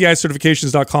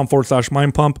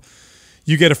 ncicertifications.com/mindpump,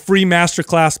 you get a free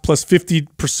masterclass plus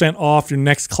 50% off your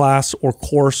next class or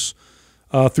course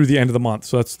through the end of the month.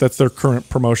 So that's their current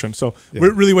promotion. So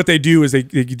really what they do is they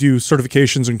do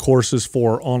certifications and courses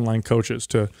for online coaches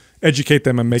to educate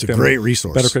them and make them a great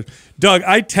resource. Better. Doug,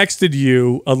 I texted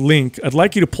you a link. I'd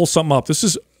like you to pull something up. This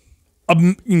is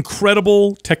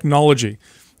incredible technology.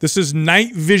 This is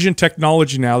night vision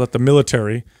technology now that the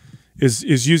military is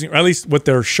using, or at least what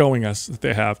they're showing us that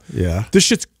they have. Yeah. This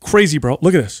shit's crazy, bro.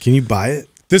 Look at this. Can you buy it?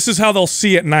 This is how they'll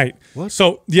see at night. What?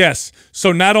 So, yes.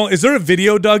 So not only, is there a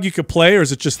video, Doug, you could play, or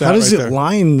is it just that How does right it there?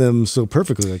 line them so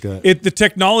perfectly like that? The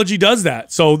technology does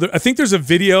that. So I think there's a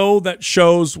video that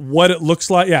shows what it looks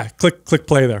like. Yeah, click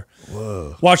play there.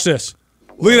 Whoa. Watch this.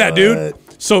 Look at that, dude.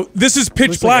 So this is pitch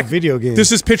Looks black. like a video game.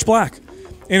 This is pitch black.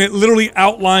 And it literally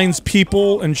outlines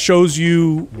people and shows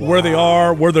you where they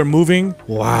are, where they're moving.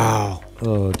 Wow.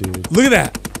 Oh, dude. Look at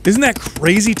that. Isn't that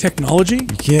crazy technology? You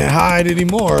can't hide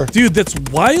anymore. Dude, that's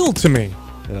wild to me.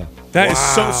 Yeah. That is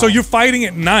so you're fighting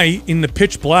at night in the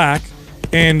pitch black,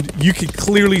 and you could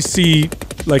clearly see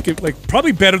like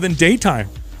probably better than daytime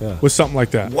with something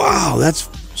like that. Wow, that's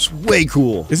way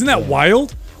cool. Isn't that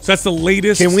wild? So that's the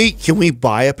latest. Can we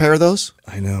buy a pair of those?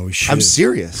 I know, we should. I'm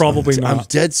serious. Probably I'm not.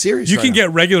 dead serious. You right can now.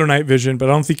 get regular night vision, but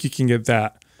I don't think you can get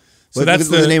that. So Look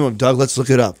that's at the name of Doug. Let's look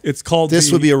it up. It's called.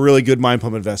 This would be a really good mind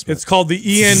pump investment. It's called the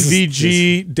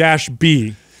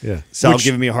ENVG-B. Yeah. Sal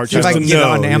giving me a hard See if time. I can get it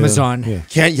on Amazon. Yeah.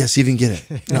 Can't even get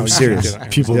it. No, I'm serious.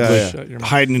 People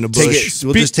hiding in a Take bush. it.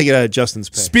 We'll just take it out of Justin's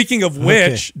pay. Speaking of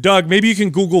which, Doug, maybe you can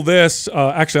Google this.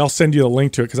 Actually, I'll send you a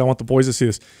link to it because I want the boys to see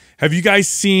this. Have you guys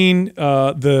seen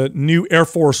the new Air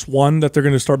Force One that they're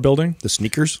going to start building? The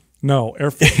sneakers? No, Air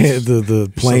Force.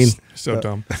 the plane. So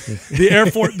dumb.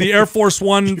 The Air Force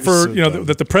One for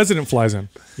that the president flies in.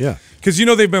 Yeah. Because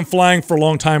they've been flying for a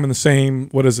long time in the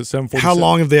same 747. How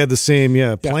long have they had the same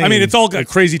plane? I mean, it's all got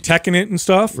crazy tech in it and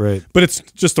stuff. Right. But it's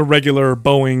just a regular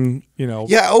Boeing.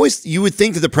 Yeah, you would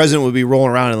think that the president would be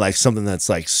rolling around in like something that's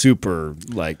like super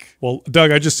like. Well,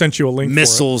 Doug, I just sent you a link.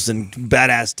 Missiles and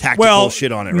badass tactical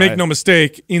shit on it. Make right? no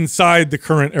mistake, inside the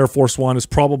current Air Force One is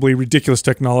probably ridiculous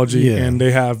technology, and they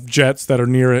have jets that are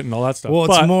near it and all that stuff. Well,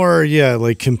 it's more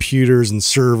like computers and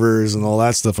servers and all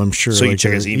that stuff. I'm sure. So you like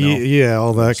check his email. Yeah,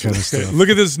 all that kind of stuff. Look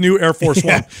at this new Air Force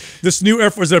One. This new Air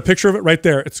Force. Is there a picture of it right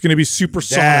there? It's going to be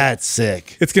supersonic. That's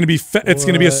sick. It's going to be. It's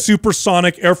going to be a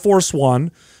supersonic Air Force One.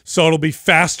 So it'll be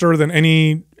faster than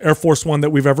any Air Force One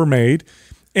that we've ever made.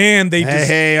 And they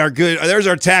hey, our good. There's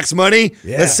our tax money.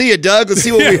 Yeah. Let's see it, Doug. Let's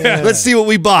see what let's see what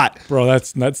we bought, bro.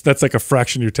 That's like a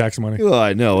fraction of your tax money. Oh,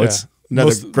 I know. It's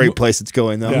another great place it's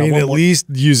going though. I mean, at least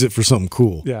use it for something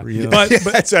cool. Yeah, but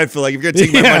that's what I feel like. If you're gonna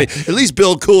take my money, at least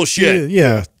build cool shit.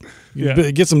 Yeah.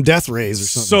 Get some death rays or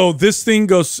something. So this thing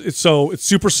goes. It's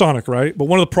supersonic, right? But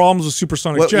one of the problems with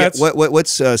supersonic jets.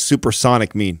 What's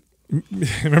supersonic mean?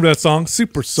 Remember that song,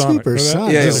 Supersonic?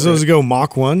 Supersonic. Yeah. Does it go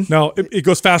Mach 1? No, it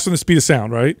goes faster than the speed of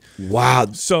sound, right? Wow.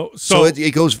 So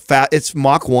it goes fast. It's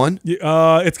Mach 1.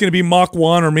 It's going to be Mach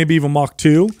 1 or maybe even Mach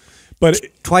 2. But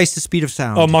twice the speed of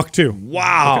sound. Oh, Mach 2.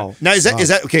 Wow. Okay. Now is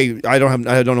that okay? I don't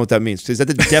know what that means. Is that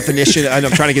the definition? I'm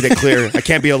trying to get it clear. I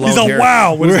can't be alone. He's all, here.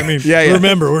 Wow. What does that mean? Yeah.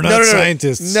 Remember, we're not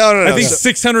scientists. No. I think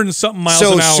 600 and something miles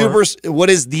an hour. What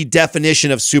is the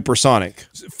definition of supersonic?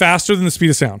 Faster than the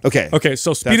speed of sound. Okay. Okay.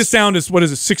 So speed of sound is what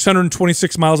is it?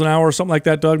 626 miles an hour or something like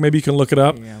that, Doug. Maybe you can look it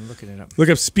up. Yeah, I'm looking it up. Look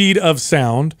up speed of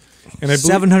sound. And I believe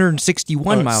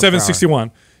 761 miles.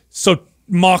 761. So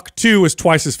Mach 2 is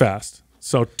twice as fast.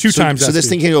 So two times that. So this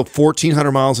thing can go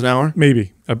 1,400 miles an hour?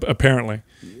 Maybe, apparently.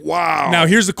 Wow. Now,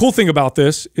 here's the cool thing about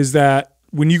this is that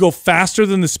when you go faster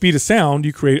than the speed of sound,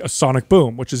 you create a sonic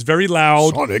boom, which is very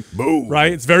loud. Sonic boom.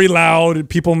 Right? It's very loud, and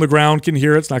people on the ground can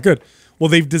hear it. It's not good. Well,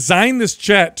 they've designed this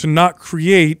jet to not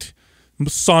create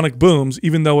sonic booms,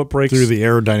 even though it breaks. Through the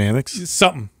aerodynamics?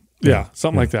 Something. Yeah,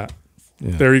 something like that.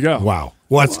 Yeah. There you go. Wow.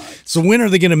 So when are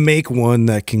they going to make one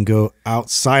that can go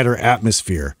outside our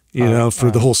atmosphere? For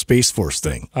the whole Space Force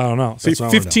thing. I don't know. See,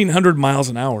 1,500 miles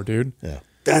an hour, dude. Yeah,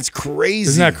 that's crazy.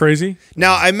 Isn't that crazy?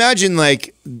 Now, I imagine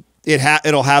like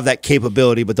it'll have that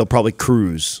capability, but they'll probably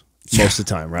cruise most of the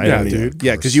time, right? Yeah, dude.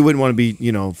 Yeah, because you wouldn't want to be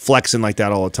flexing like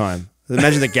that all the time.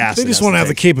 Imagine the gas. They just want to have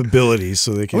the capabilities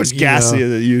so they can. What's gas they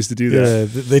use to do that?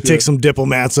 Yeah, they take some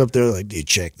diplomats up there, like, dude,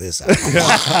 check this out.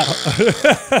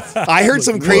 I heard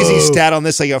some crazy stat on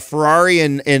this, like a Ferrari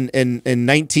in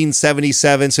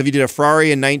 1977. So if you did a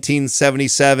Ferrari in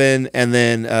 1977 and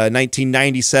then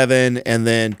 1997 and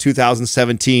then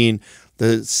 2017,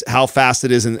 how fast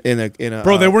it is in a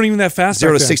bro, they weren't even that fast.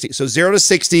 0 to 60. So 0 to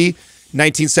 60,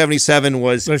 1977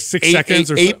 was like 6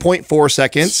 seconds or 8.4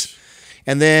 seconds.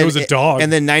 And then it was a dog.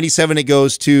 And then 97 it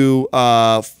goes to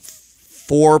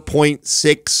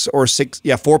 4.6 or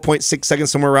 4.6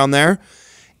 seconds, somewhere around there.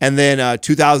 And then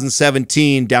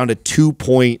 2017 down to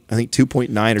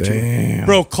 2.9 or 2.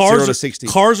 Bro, 0 to 60.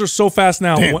 Cars are so fast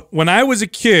now. When I was a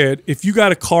kid, if you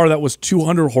got a car that was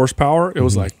 200 horsepower, it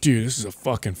was like, dude, this is a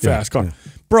fucking fast car. Yeah.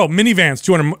 Bro, minivans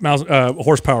 200 miles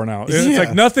horsepower now. It's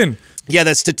like nothing. Yeah,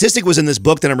 that statistic was in this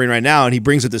book that I'm reading right now, and he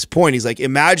brings up this point. He's like,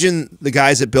 imagine the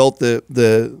guys that built the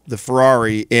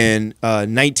Ferrari in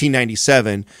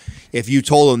 1997. If you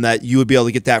told them that you would be able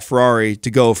to get that Ferrari to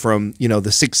go from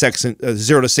the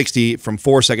 0 to 60 from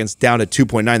 4 seconds down to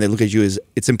 2.9, they look at you as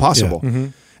it's impossible. Yeah. Mm-hmm.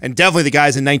 And definitely the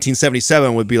guys in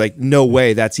 1977 would be like, no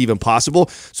way, that's even possible.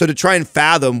 So to try and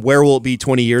fathom where will it be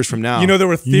 20 years from now? There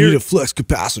were you need a flux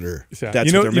capacitor. Yeah.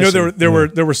 That's what they're missing.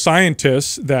 There were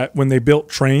scientists that when they built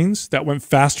trains that went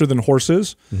faster than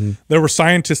horses, there were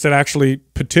scientists that actually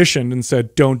petitioned and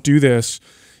said, don't do this.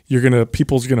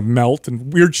 People's gonna melt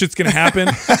and weird shit's gonna happen.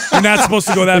 You're not supposed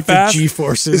to go that fast.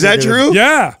 G-forces. Is that true?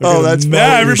 Yeah. Oh, that's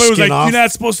everybody was like, you're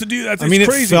not supposed to do that. That's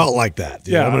crazy. It felt like that.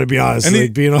 Dude. Yeah. I'm gonna be honest.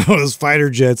 And being on those fighter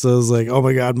jets, I was like, oh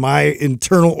my god, my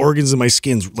internal organs in my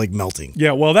skin's like melting.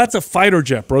 Yeah. Well, that's a fighter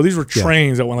jet, bro. These were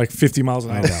trains that went like 50 miles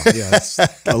an hour. I know. Yeah, it's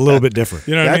a little bit different.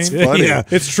 You know what I mean? Funny. Yeah.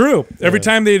 It's true. Every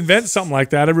time they invent something like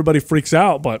that, everybody freaks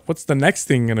out. But what's the next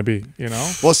thing gonna be?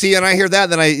 Well, see, and I hear that,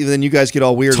 then you guys get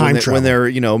all weird when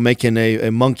they're making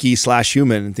a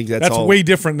monkey/human and think that's all way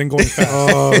different than going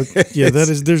fast. Yeah,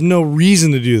 there's no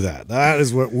reason to do that. That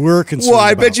is what we're concerned about. Well,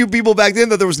 I bet you people back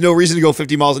then thought there was no reason to go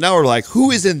 50 miles an hour. Like,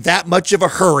 who is in that much of a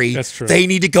hurry? That's true. They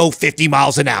need to go 50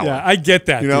 miles an hour. Yeah, I get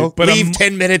that, dude. But leave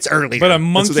 10 minutes earlier. But a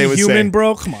monkey human,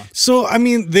 bro, come on. So, I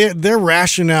mean, their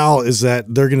rationale is that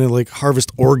they're going to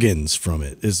harvest organs from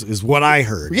it, is what I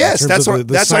heard. Yes, that's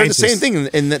the same thing.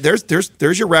 And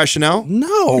there's your rationale.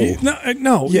 No. Yeah,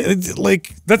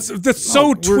 that's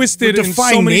so twisted in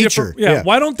so many different. Yeah.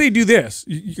 Why don't they do this?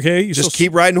 Okay, just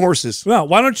keep riding horses. Well,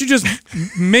 why don't you just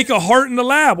make a heart in the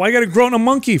lab? Why got to grow in a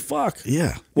monkey? Fuck.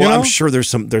 Yeah. Well, I'm sure there's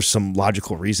some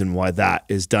logical reason why that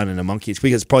is done in a monkey. It's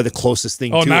because it's probably the closest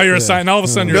thing. Oh, to now it. you're a science. Now all of a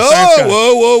sudden you're a science guy.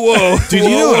 Whoa. Dude,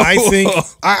 you know what I think?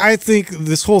 I think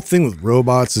this whole thing with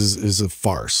robots is a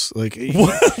farce. Like,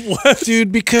 what?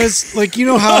 Dude, because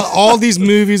how all these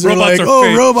movies are like, fake.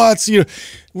 Robots,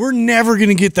 we're never going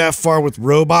to get that far with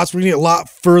robots. We're going to get a lot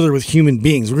further with human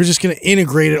beings. We're just going to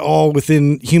integrate it all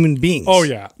within human beings. Oh,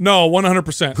 yeah. No,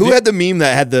 100%. Who had the meme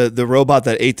that had the robot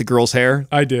that ate the girl's hair?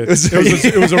 I did.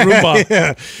 It was was a Roomba.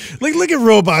 Yeah, like look at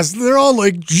robots. They're all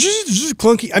like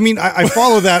clunky. I mean, I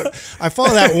follow that. I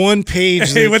follow that one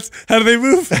page. Hey, how do they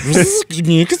move?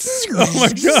 Oh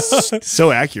my god,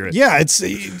 So accurate. Yeah, it's.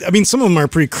 I mean, some of them are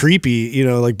pretty creepy. You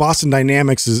know, like Boston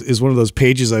Dynamics is one of those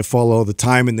pages I follow all the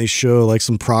time, and they show like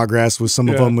some progress with some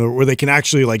of them where they can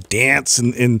actually like dance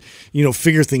and you know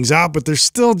figure things out, but they're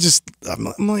still just.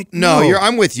 I'm like, no.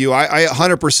 I'm with you. I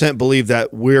 100% believe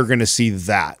that we're going to see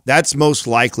that. That's most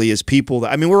likely is people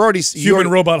that, I mean, we're already human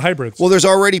robot hybrids. Well, there's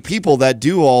already people that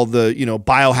do all the, you know,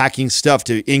 biohacking stuff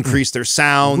to increase their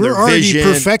sound, their vision. We're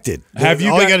already perfected.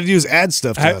 All you got to do is add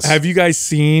stuff to us. Have you guys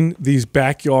seen these not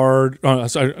backyard,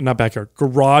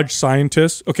 garage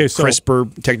scientists? Okay, so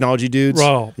CRISPR technology dudes.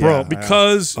 Bro,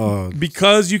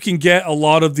 because you can get a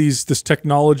lot of this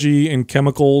technology and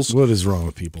chemicals. What is wrong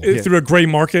with people? Through a gray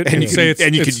market, and you could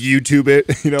YouTube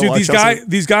it. You know, dude,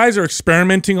 these guys are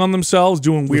experimenting on themselves,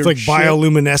 doing weird, like shit.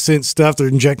 Bioluminescent stuff. They're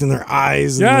injecting their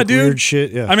eyes. And like dude, weird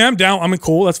shit. Yeah, I mean, I'm down. I mean,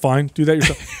 cool. That's fine. Do that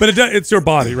yourself. But it's your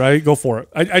body, right? Go for it.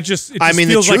 It just mean,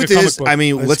 feels the truth like a comic is, book. I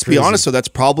mean, let's be honest. So that's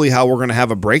probably how we're going to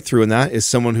have a breakthrough in that. Is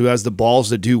someone who has the balls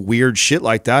to do weird shit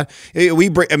like that. I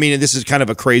mean, this is kind of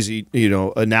a crazy, you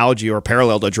know, analogy or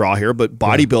parallel to draw here, but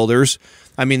bodybuilders.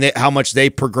 I mean, how much they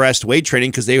progressed weight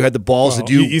training because they had the balls to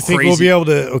do. You think crazy. we'll be able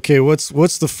to? Okay,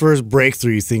 what's the first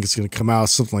breakthrough you think is going to come out?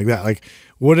 Something like that. Like,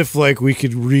 what if like we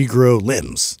could regrow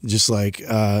limbs, just like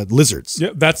lizards? Yeah,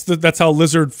 that's how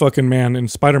Lizard fucking Man in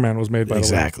Spider-Man was made. By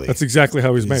exactly. the way, that's exactly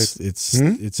how he's made. It's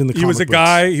in the. He was a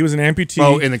guy. He was an amputee.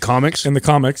 Oh, in the comics. In the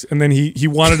comics, and then he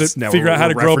wanted to figure out how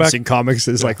to grow back. Comics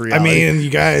is like reality. I mean,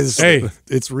 you guys. Hey,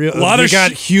 it's real. A lot of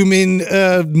got human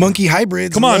monkey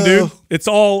hybrids. Come on, dude. It's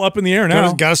all up in the air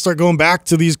now. Got to start going back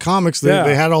to these comics that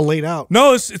they had all laid out.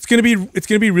 No, it's gonna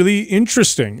be really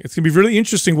interesting. It's gonna be really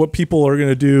interesting what people are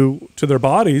gonna do to their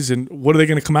bodies and what are they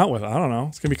gonna come out with. I don't know.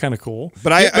 It's gonna be kind of cool.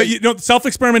 But you know, self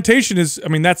experimentation is. I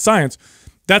mean, that's science.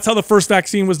 That's how the first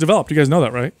vaccine was developed. You guys know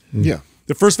that, right? Yeah.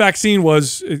 The first vaccine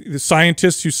was the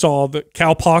scientists who saw that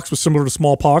cowpox was similar to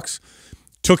smallpox,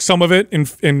 took some of it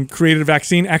and created a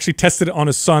vaccine. Actually tested it on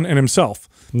his son and himself,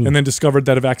 and then discovered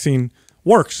that a vaccine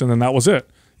works, and then that was it.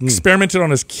 Experimented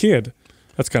on his kid.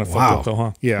 That's kind of fucked up, though,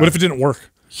 huh? Yeah. What if it didn't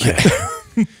work? Yeah.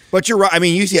 But you're right. I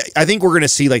mean, I think we're going to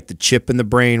see like the chip in the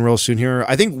brain real soon here.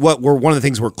 I think one of the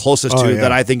things we're closest to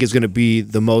that I think is going to be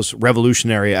the most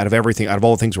revolutionary out of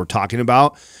all the things we're talking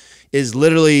about is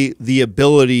literally the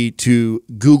ability to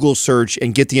Google search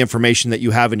and get the information that you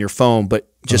have in your phone, but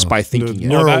just by thinking it.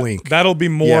 Neuralink. That'll be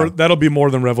more. Yeah. That'll be more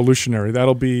than revolutionary.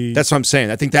 That's what I'm saying.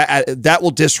 I think that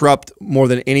will disrupt more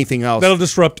than anything else. That'll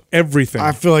disrupt everything.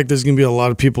 I feel like there's gonna be a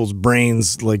lot of people's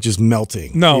brains like just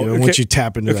melting. No, you know, once you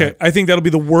tap into that. I think that'll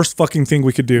be the worst fucking thing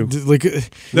we could do. Like,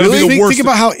 really think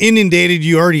about how inundated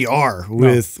you already are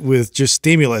with just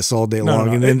stimulus all day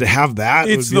long, and then to have that,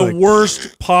 it's the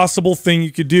worst possible thing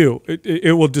you could do.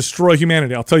 It will destroy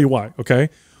humanity. I'll tell you why. Okay.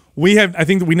 I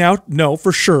think that we now know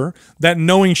for sure that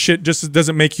knowing shit just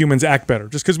doesn't make humans act better.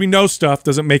 Just because we know stuff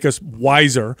doesn't make us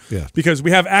wiser. Yeah. Because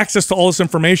we have access to all this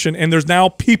information, and there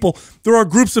are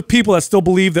groups of people that still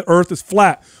believe the Earth is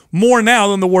flat. More now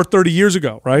than there were 30 years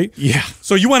ago, right? Yeah.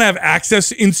 So you want to have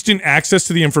instant access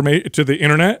to the information, to the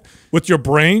internet with your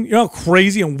brain. You know how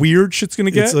crazy and weird shit's going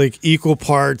to get? It's like equal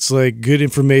parts like good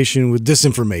information with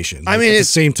disinformation. I mean, at the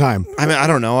same time. I mean, I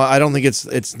don't know. I don't think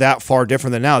it's that far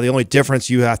different than now. The only difference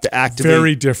you have to activate.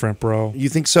 Very different, bro. You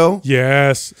think so?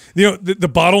 Yes. You know, the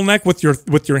bottleneck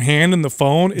with your hand and the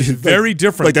phone is very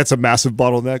different. Like that's a massive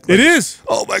bottleneck. Like, it is.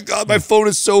 Oh my God, my phone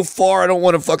is so far. I don't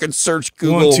want to fucking search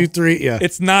Google. 1, 2, 3. Yeah.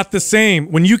 It's not the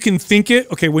same. When you can think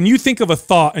it, okay, when you think of a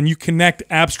thought and you connect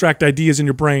abstract ideas in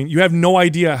your brain, you have no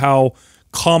idea how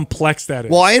complex that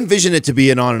is. Well, I envision it to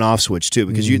be an on and off switch too,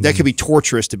 because that could be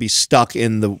torturous to be stuck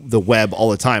in the web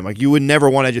all the time. Like you would never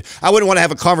want to. I wouldn't want to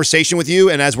have a conversation with you,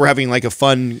 and as we're having like a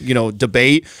fun,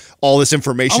 debate, all this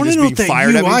information is being fired at me. I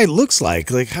want to know what that UI looks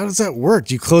like. Like, how does that work?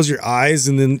 Do you close your eyes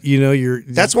and then you're?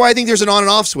 That's why I think there's an on and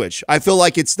off switch. I feel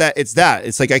like it's that. It's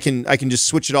like I can just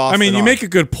switch it off. I mean, you make a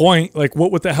good point. Like,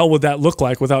 what the hell would that look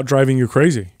like without driving you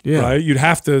crazy? Yeah, right. You'd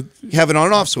have to have an on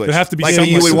and off switch. It'd have to be like some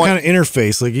kind of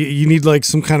interface. Like you need like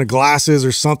some kind of glasses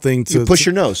or something to push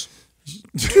your nose.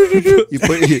 you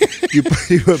push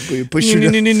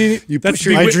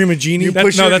your I Dream of Genie.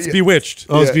 That's Bewitched.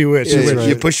 Oh, it's Bewitched. Yeah, right.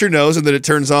 You push your nose and then it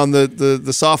turns on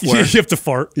the software. You have to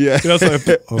fart. Yeah.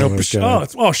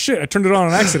 Oh shit! I turned it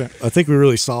on accident. I think we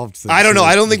really solved things. I don't know.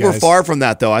 I don't think we're far from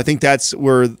that though. I think that's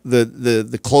where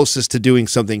the closest to doing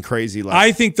something crazy. Like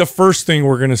I think the first thing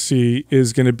we're going to see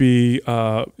is going to be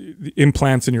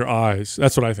implants in your eyes.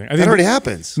 That's what I think. That already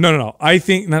happens. No. I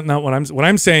think not what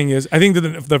I'm saying is I think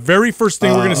that the very first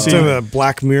thing we're gonna see. The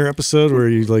Black Mirror episode where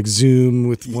you like zoom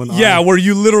with one eye. Yeah, where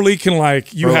you literally can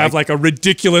like have like a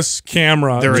ridiculous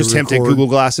camera. They're attempting Google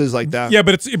glasses like that. Yeah,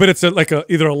 but it's like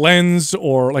either a lens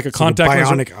or like a contact lens.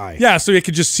 Bionic eye. Yeah, so you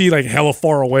could just see like hella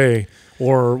far away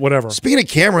or whatever. Speaking of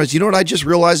cameras, you know what I just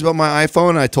realized about my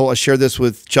iPhone? I shared this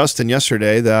with Justin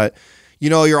yesterday that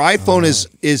your iPhone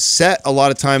is set a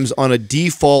lot of times on a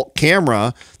default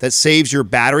camera that saves your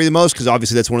battery the most because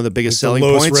obviously that's one of the biggest selling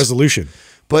lowest points. resolution.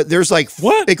 But there's like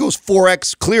what? It goes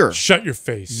 4x clear. Shut your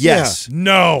face. Yes. Yeah.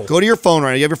 No. Go to your phone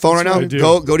right now. You have your phone right now?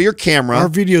 Go to your camera. Our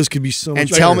videos could be so much and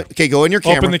tell me. Okay, go in your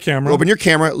camera. Open the camera. Open your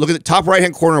camera. Look at the top right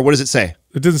hand corner. What does it say?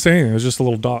 It didn't say anything. It was just a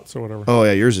little dots or whatever. Oh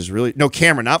yeah, yours is really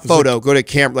camera, not photo. Go to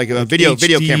camera, like a video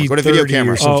camera. Go to video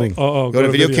camera or something. Go to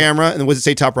video camera, and then what does it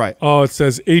say top right? Oh, it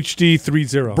says HD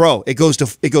 30. Bro, it goes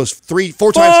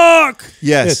 3-4 times. Fuck!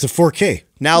 Yes, Yeah, it's a 4K.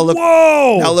 Now look.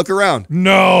 Whoa! Now look around.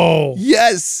 No.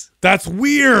 Yes, that's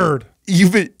weird.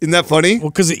 Isn't that funny? Well,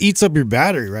 because it eats up your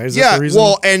battery, right? Is that the reason?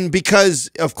 Well, and because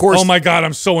of course. Oh my God,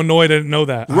 I'm so annoyed I didn't know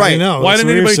that. Right. I know. Why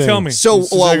didn't anybody tell me? So,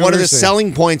 one of the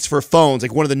selling points for phones,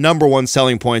 like one of the #1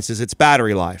 selling points, is its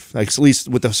battery life. Like at least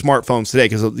with the smartphones today,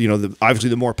 because obviously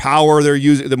the more power they're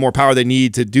using, the more power they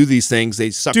need to do these things.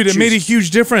 They suck. Dude, it made a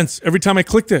huge difference every time I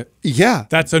clicked it. Yeah,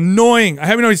 that's annoying. I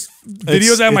haven't always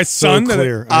videos I have my son. So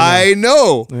clear. I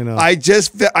know. I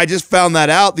just found that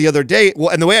out the other day. Well,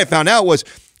 and the way I found out was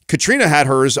Katrina had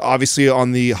hers obviously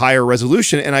on the higher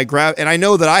resolution, and I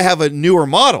know that I have a newer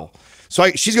model. So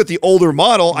she's got the older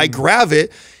model. I grab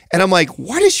it, and I'm like,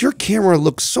 why does your camera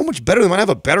look so much better than mine? I have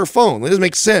a better phone. It doesn't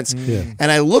make sense. And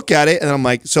I look at it, and I'm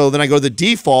like, so then I go to the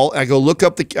default, and I go look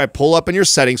up I pull up in your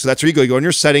settings. So that's where you go. You go in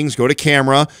your settings, go to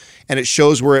camera, and it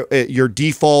shows where your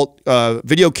default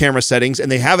video camera settings, and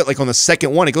they have it like on the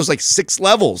second one. It goes like 6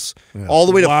 levels, all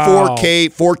the way to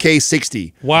 4K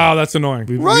 60. Wow, that's annoying.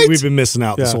 We've been missing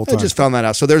out this whole time. I just found that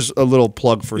out. So there's a little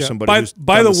plug for somebody.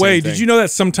 By the way, did you know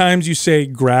that sometimes you say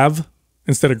grav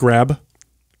instead of grab?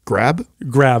 Grab?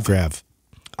 Grav.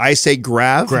 I say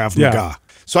grav. Grav. Yeah.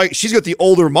 So she's got the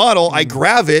older model. I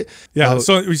grab it. Yeah.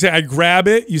 So you say I grab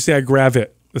it. You say I grab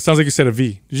it. It sounds like you said a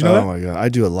V. Did you know that? Oh my God, I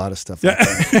do a lot of stuff. Yeah.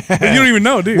 Like that. You don't even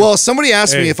know, do you? Well, somebody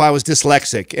asked me if I was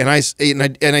dyslexic, and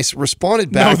I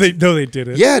responded back. No, they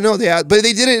didn't. Yeah, no, but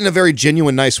they did it in a very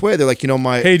genuine, nice way. They're like,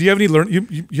 my. Hey, do you have any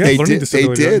learning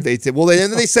disability? They did. Well, and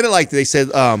then they said it like they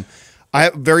said. I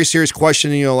have a very serious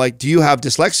question, like, do you have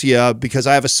dyslexia? Because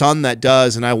I have a son that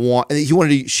does,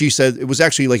 and she said, it was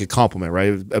actually like a compliment,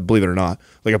 right? Believe it or not,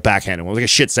 like a backhanded one. It was like a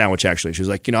shit sandwich, actually. She was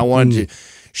like, I wanted to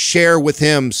share with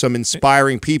him some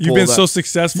inspiring people. You've been so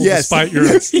successful despite your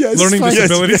learning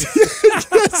disabilities.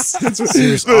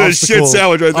 Yes. Shit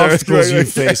sandwich right there. Obstacles you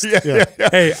faced.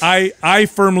 Hey, I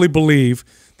firmly believe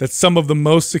that some of the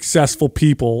most successful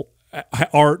people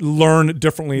learn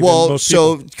differently than most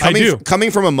people. Coming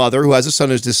from a mother who has a son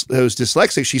who's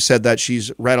dyslexic, she said that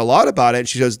she's read a lot about it. And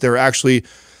she says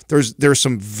there's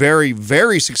some very,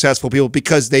 very successful people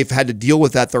because they've had to deal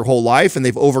with that their whole life, and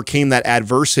they've overcame that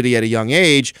adversity at a young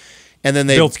age. And then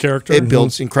builds character. It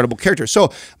builds incredible character.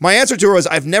 So my answer to her was,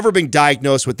 I've never been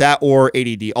diagnosed with that or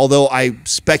ADD, although I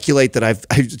speculate that I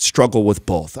struggle with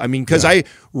both. I mean, because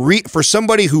for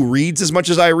somebody who reads as much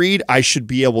as I read, I should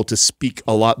be able to speak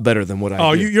a lot better than what I do.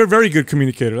 Oh, you're a very good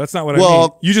communicator. That's not what I mean.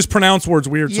 You just pronounce words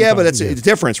weird sometimes. Yeah, but it's a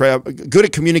difference, right? I'm good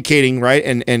at communicating, right?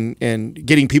 And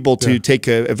getting people to take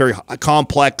a very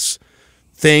complex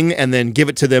thing and then give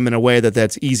it to them in a way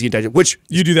that's easy to digest, which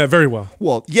you do that very well.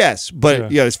 Well, yes,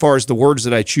 but as far as the words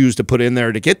that I choose to put in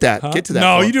there to get to that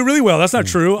no, you do really well. That's not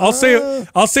true. I'll say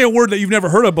a word that you've never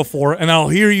heard of before, and I'll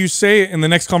hear you say it in the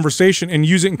next conversation and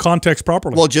use it in context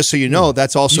properly. Well, just so you know,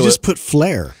 that's also you just put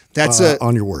flair. That's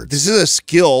on your words. This is a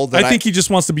skill that I think he just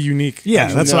wants to be unique.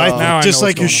 Yeah, that's what I think. Just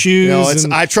like your shoes.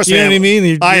 I trust you me. know what I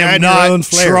mean? I am not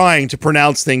trying to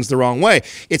pronounce things the wrong way.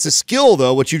 It's a skill,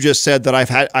 though, what you just said, that I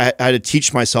had to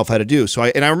teach myself how to do. So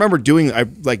I remember I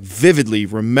vividly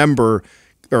remember,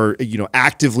 or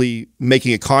actively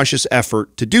making a conscious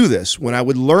effort to do this. When I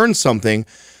would learn something,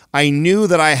 I knew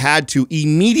that I had to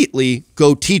immediately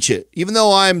go teach it, even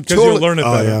though I'm totally you'll learn it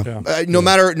better. No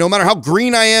matter how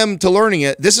green I am to learning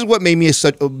it. This is what made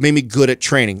me good at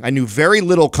training. I knew very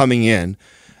little coming in,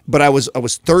 but I was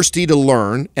thirsty to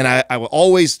learn, and I would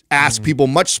always ask people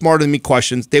much smarter than me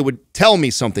questions. They would tell me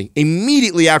something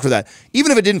immediately after that,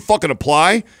 even if it didn't fucking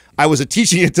apply. I was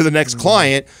teaching it to the next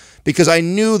client, because I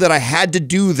knew that I had to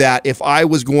do that if I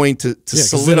was going to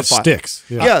solidify. Then it sticks.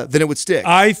 Then it would stick.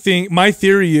 I think my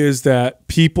theory is that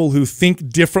people who think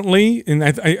differently, and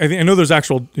I know there's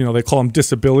actual, they call them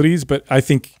disabilities, but I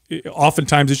think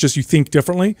oftentimes it's just you think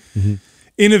differently.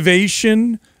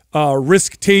 Innovation,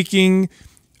 risk taking,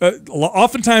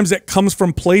 oftentimes that comes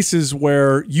from places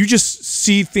where you just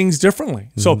see things differently.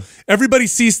 So everybody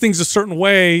sees things a certain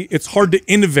way. It's hard to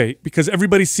innovate because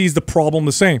everybody sees the problem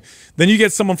the same. Then you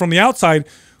get someone from the outside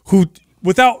who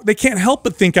they can't help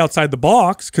but think outside the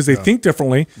box because they think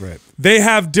differently. Right. They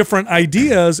have different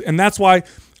ideas, and that's why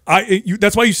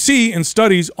that's why you see in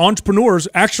studies entrepreneurs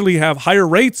actually have higher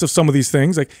rates of some of these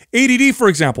things, like ADD, for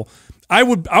example. I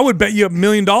would bet you $1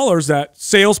 million that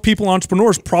salespeople,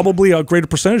 entrepreneurs, probably a greater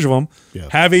percentage of them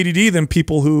have ADD than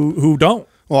people who don't.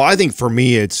 Well, I think for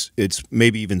me, it's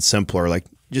maybe even simpler. Like,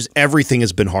 just everything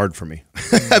has been hard for me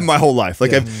my whole life.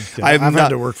 Like I've had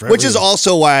to work for which is everything.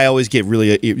 also why I always get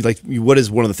really like, what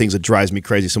is one of the things that drives me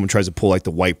crazy? Someone tries to pull like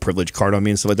the white privilege card on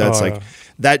me and stuff like that. It's like,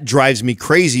 that drives me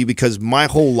crazy because my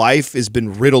whole life has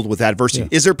been riddled with adversity.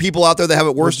 Is there people out there that have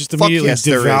it worse? Just immediately yes,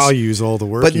 there is. devalues all the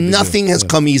work. But you do. nothing has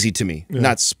come easy to me.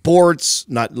 Not sports,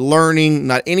 not learning,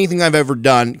 not anything I've ever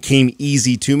done came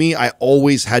easy to me. I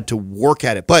always had to work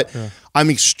at it. But I'm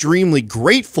extremely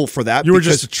grateful for that. You were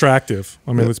just attractive.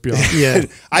 I mean, let's be honest.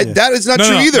 That is not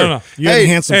true either. No. You had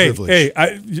handsome privilege.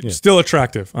 You're still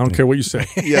attractive. I don't care what you say.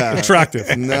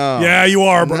 Attractive. No. Yeah, you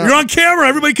are, bro. You're on camera.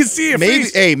 Everybody can see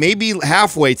it. Maybe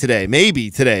halfway today. Maybe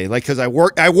today. Like, because I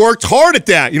worked hard at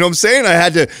that. You know what I'm saying? I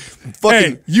had to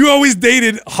fucking. Hey, you always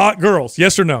dated hot girls.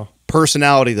 Yes or no?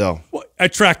 Personality, though. Well,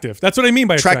 attractive. That's what I mean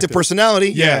by attractive.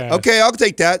 Personality. Yeah. Okay, I'll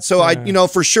take that. So I,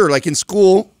 for sure, like in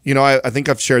school, I think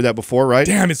I've shared that before, right?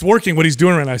 Damn, it's working what he's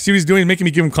doing right now. I see what he's doing, making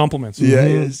me give him compliments. Yeah,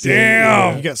 it is.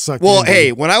 Damn. You got sucked Well, in,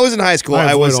 hey, when I was in high school,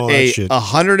 I was all that shit.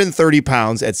 130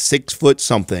 pounds at 6 foot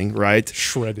something, right?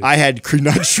 Shredded. I had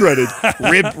not shredded,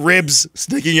 ribs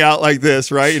sticking out like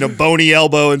this, right? Bony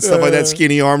elbow and stuff like that,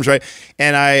 skinny arms, right?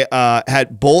 And I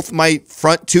had both my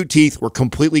front 2 teeth were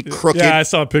completely crooked. Yeah, I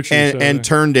saw a picture and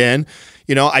turned in.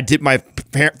 My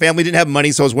family didn't have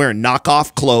money, so I was wearing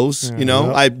knockoff clothes.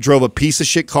 I drove a piece of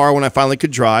shit car when I finally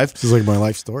could drive. This is like my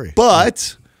life story.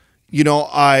 But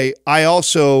I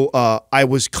also I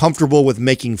was comfortable with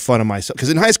making fun of myself because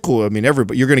in high school, I mean,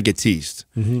 everybody you're going to get teased,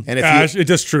 and if it's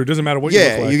just true. It doesn't matter what you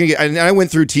look like. you can get. And I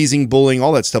went through teasing, bullying,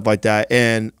 all that stuff like that,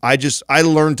 and I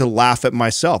learned to laugh at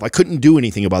myself. I couldn't do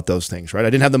anything about those things, right? I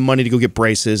didn't have the money to go get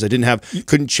braces. I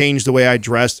couldn't change the way I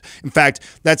dressed. In fact,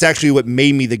 that's actually what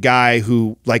made me the guy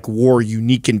who like wore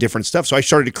unique and different stuff. So I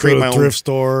started to create my own thrift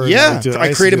store. Yeah,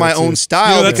 I created my own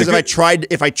style because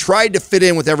if I tried to fit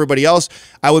in with everybody else,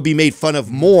 I would be made fun of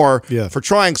more for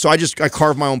trying. So I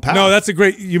carved my own path. No, that's a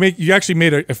great. You actually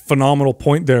made a phenomenal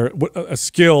point there. What a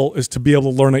skill is to be able to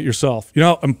learn it yourself. You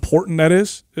know how important that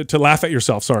is to laugh at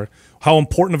yourself. Sorry, how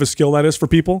important of a skill that is for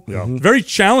people. Yeah. Very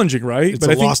challenging, right? It's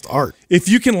a lost art. If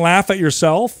you can laugh at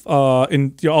yourself,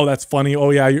 and oh, that's funny. Oh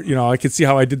yeah, I could see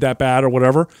how I did that bad or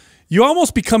whatever. You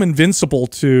almost become invincible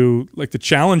to like the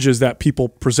challenges that people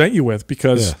present you with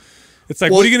because. Yeah. It's like,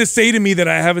 what are you going to say to me that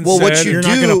I haven't said? You're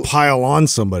not going to pile on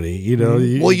somebody, you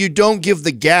don't give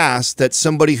the gas that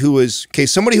somebody who's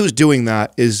doing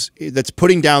that that's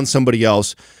putting down somebody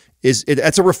else.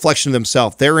 That's a reflection of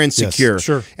themselves. They're insecure. Yes,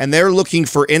 sure. And they're looking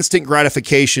for instant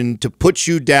gratification to put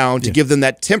you down, to give them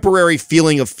that temporary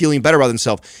feeling of feeling better about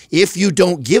themselves. If you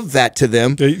don't give that to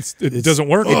them, it doesn't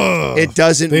work. It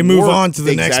doesn't They move on to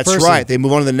the next person. That's right. They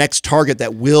move on to the next target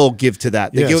that will give to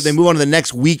that. They move on to the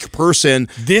next weak person.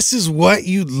 This is what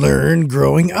you learn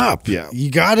growing up. Yeah.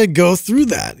 You got to go through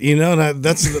that.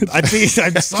 I think,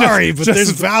 I'm sorry, but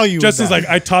there's value. Justin's like,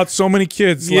 I taught so many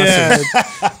kids lessons.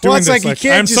 Well, it's like you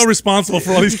can't I'm so responsible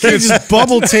for all these kids. Just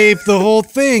bubble tape the whole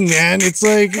thing, man. It's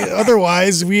like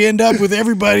otherwise we end up with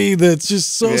everybody that's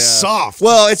just so soft.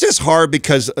 Well, it's just hard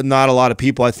because not a lot of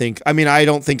people. I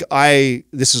don't think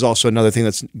this is also another thing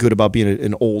that's good about being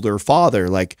an older father.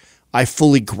 Like I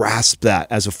fully grasp that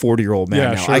as a 40-year-old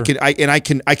man now. Sure.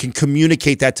 I can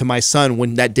communicate that to my son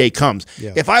when that day comes.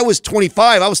 Yeah. If I was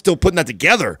 25, I was still putting that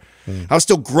together. I was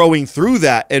still growing through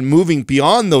that and moving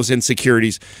beyond those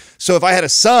insecurities. So if I had a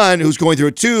son who's going through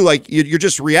it too, like you're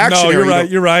just reactionary. No,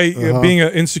 you're right. You're right. Being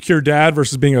an insecure dad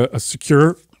versus being a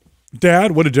secure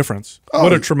dad, what a difference.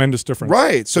 What a tremendous difference.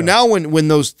 Right. So now when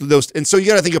those and so you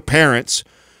got to think of parents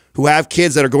who have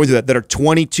kids that are going through that are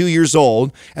 22 years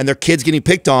old and their kids getting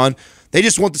picked on. They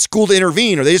just want the school to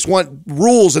intervene, or they just want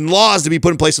rules and laws to be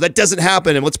put in place so that doesn't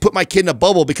happen. And let's put my kid in a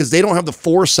bubble because they don't have the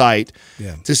foresight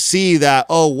to see that,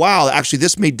 oh, wow, actually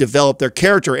this may develop their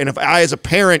character. And if I as a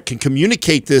parent can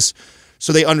communicate this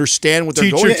so they understand what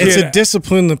they're going through. It's a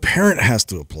discipline the parent has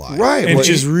to apply. Right. Which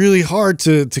is really hard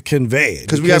to convey.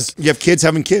 Because you have kids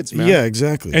having kids, man. Yeah,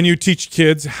 exactly. And you teach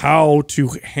kids how to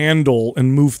handle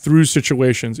and move through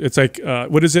situations. It's like,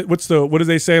 what is it? What do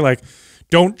they say? Like,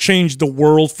 Don't change the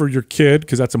world for your kid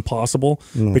because that's impossible.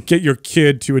 But get your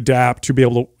kid to adapt to be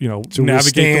able to, to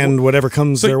navigate whatever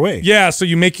comes their way. Yeah, so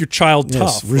you make your child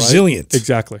tough, resilient. Right?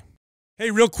 Exactly. Hey,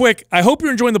 real quick, I hope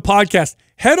you're enjoying the podcast.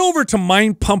 Head over to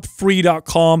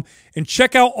mindpumpfree.com and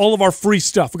check out all of our free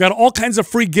stuff. We got all kinds of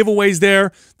free giveaways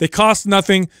there. They cost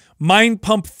nothing.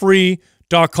 Mindpumpfree.com.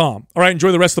 All right,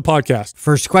 enjoy the rest of the podcast.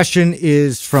 First question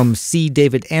is from C.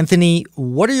 David Anthony.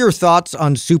 What are your thoughts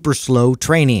on super slow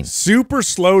training? Super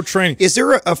slow training. Is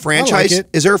there a franchise? Like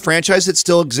is there a franchise that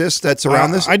still exists that's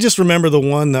around this? I just remember the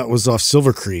one that was off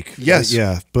Silver Creek. Yes.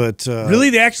 But really,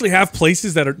 they actually have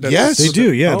places that are. Yes, they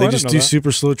do. Yeah, Oh, they I just didn't do know that.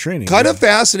 super slow training. Kind of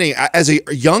fascinating. As a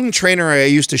young trainer, I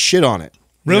used to shit on it.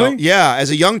 Really? Yeah. As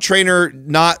a young trainer,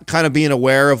 not kind of being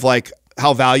aware of like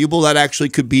how valuable that actually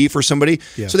could be for somebody.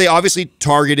 Yeah. So they obviously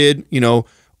targeted,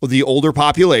 the older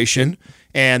population,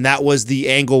 and that was the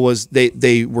angle. Was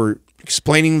they were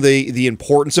explaining the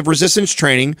importance of resistance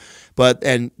training,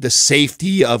 and the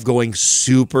safety of going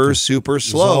super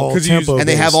slow. And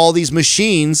they have all these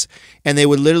machines, and they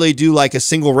would literally do like a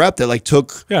single rep that like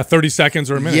took 30 seconds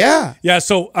or a minute. Yeah.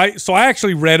 So I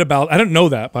actually read about. I didn't know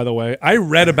that, by the way. I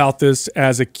read about this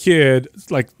as a kid.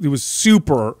 Like, it was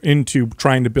super into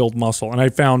trying to build muscle, and I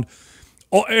found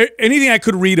anything I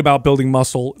could read about building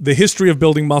muscle, the history of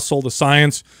building muscle, the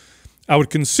science, I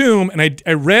would consume. And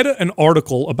I read an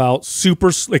article about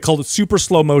they called it super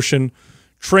slow motion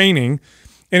training,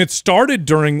 and it started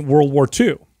during World War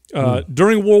II.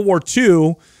 During World War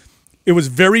II, it was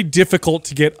very difficult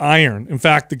to get iron. In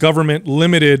fact, the government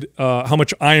limited how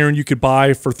much iron you could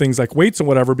buy for things like weights and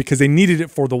whatever because they needed it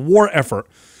for the war effort.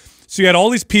 So you had all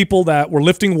these people that were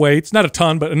lifting weights, not a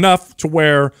ton, but enough to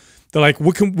where they're like,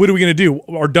 what are we going to do?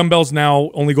 Our dumbbells now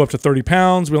only go up to 30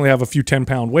 pounds. We only have a few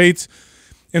 10-pound weights.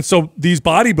 And so these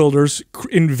bodybuilders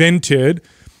invented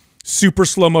super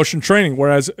slow motion training,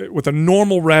 whereas with a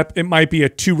normal rep, it might be a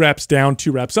 2 reps down,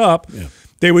 2 reps up. Yeah.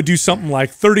 They would do something like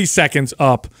 30 seconds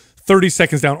up, 30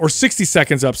 seconds down, or 60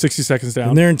 seconds up, 60 seconds down.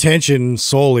 And their intention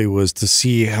solely was to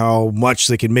see how much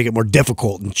they could make it more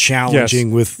difficult and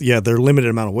challenging with their limited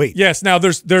amount of weight. Yes. Now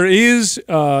there is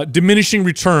diminishing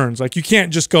returns. Like, you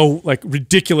can't just go like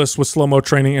ridiculous with slow-mo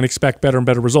training and expect better and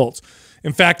better results.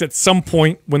 In fact, at some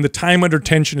point when the time under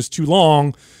tension is too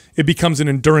long, it becomes an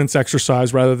endurance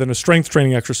exercise rather than a strength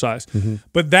training exercise.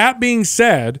 But that being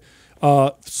said,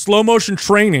 slow motion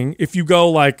training, if you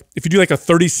do like a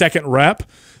 30-second rep,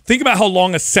 think about how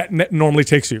long a set normally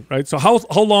takes you, right? So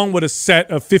how long would a set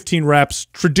of 15 reps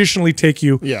traditionally take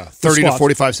you? 30 to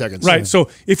 45 seconds. Right. So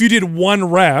if you did 1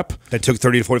 rep, that took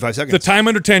 30 to 45 seconds. The time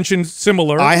under tension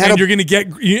similar, you're going to get,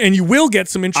 and you will get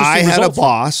some interesting results. I had a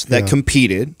boss that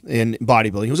competed in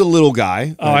bodybuilding. He was a little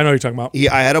guy. Oh, I know what you're talking about.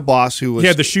 I had a boss who was. He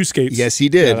had the shoe skates. Yes, he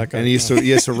did. Yeah, and he used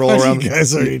to roll around. You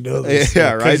guys already know this.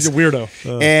 Yeah, right. He's a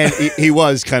weirdo. And he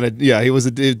was kind of, he was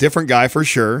a different guy for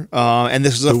sure. And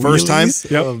this was the first time.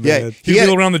 Yep. Yeah. He had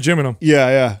around the gym in him.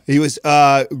 Yeah. He was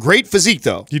great physique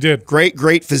though. He did.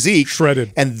 Great physique.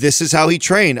 Shredded. And this is how he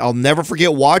trained. I'll never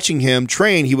forget watching him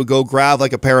train. He would go grab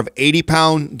like a pair of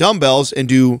 80-pound dumbbells and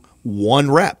do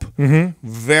 1 rep.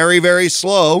 Very, very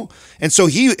slow. And so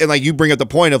and like you bring up the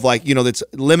point of like, that's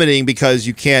limiting because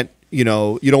you can't, you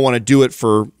don't want to do it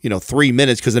for, 3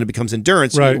 minutes because then it becomes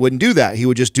endurance. Right. He wouldn't do that. He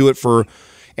would just do it for.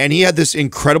 And he had this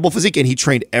incredible physique, and he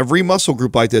trained every muscle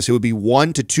group like this. It would be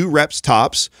 1 to 2 reps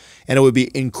tops, and it would be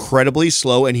incredibly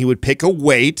slow. And he would pick a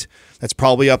weight that's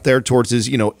probably up there towards his,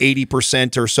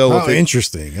 80% or so. Oh,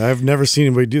 interesting. I've never seen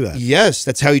anybody do that. Yes,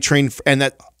 that's how he trained, and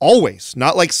that always,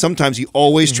 not like sometimes, he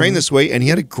always trained this way, and he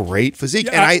had a great physique.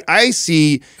 Yeah, and I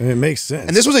see, and it makes sense.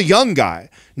 and this was a young guy.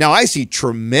 Now I see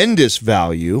tremendous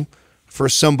value for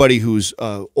somebody who's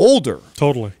older.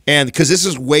 Totally. And because this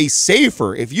is way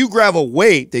safer. If you grab a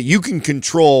weight that you can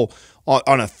control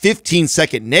on a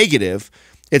 15-second negative,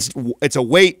 it's a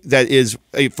weight that is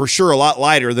for sure a lot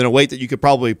lighter than a weight that you could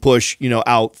probably push,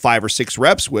 out 5 or 6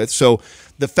 reps with. So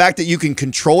the fact that you can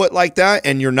control it like that,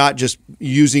 and you're not just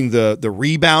using the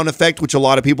rebound effect, which a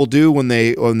lot of people do when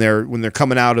they're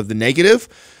coming out of the negative,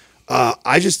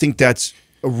 I just think that's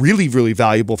really, really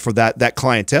valuable for that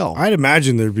clientele. I'd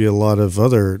imagine there'd be a lot of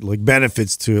other like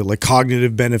benefits to it, like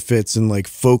cognitive benefits and like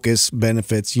focus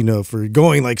benefits, for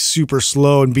going like super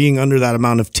slow and being under that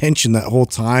amount of tension that whole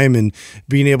time and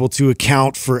being able to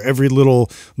account for every little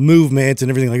movement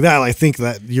and everything like that. I think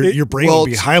that your brain will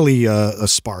be highly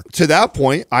sparked. To that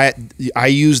point, I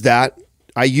use that.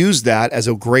 I use that as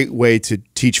a great way to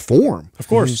teach form. Of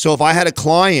course. So if I had a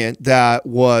client that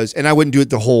was, and I wouldn't do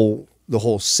it the whole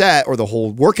set or the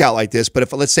whole workout like this, but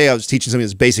if let's say I was teaching something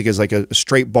as basic as like a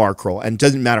straight bar curl, and it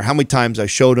doesn't matter how many times I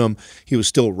showed him, he was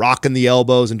still rocking the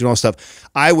elbows and doing all stuff.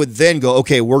 I would then go,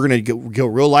 okay, we're gonna go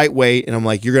real lightweight, and I'm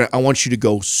like, I want you to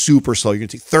go super slow. You're gonna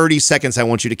take 30 seconds. I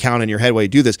want you to count in your head while you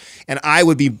do this, and I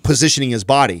would be positioning his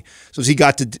body. So as he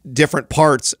got to different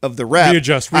parts of the rep, I would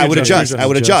adjust.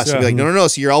 I'd be like, no.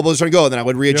 So your elbows are gonna go, and then I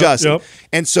would readjust. Yep.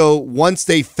 And so once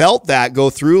they felt that go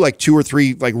through like 2 or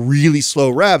 3 like really slow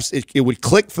reps, it would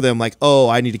click for them like, oh,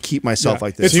 I need to keep myself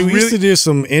like this. See, we used to do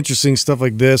some interesting stuff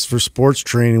like this for sports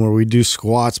training where we do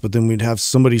squats, but then we'd have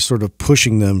somebody sort of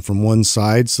pushing them from one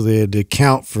side, so they had to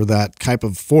account for that type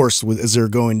of force as they're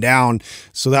going down.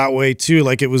 So that way too,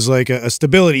 like it was like a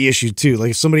stability issue too.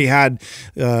 Like if somebody had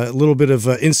a little bit of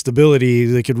instability,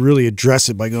 they could really address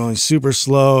it by going super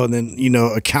slow and then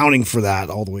accounting for that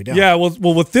all the way down. Yeah,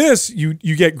 well, with this, you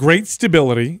get great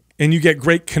stability and you get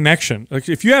great connection. Like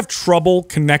if you have trouble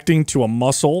connecting to a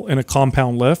muscle in a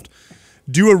compound lift,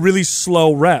 do a really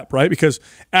slow rep, right? Because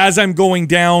as I'm going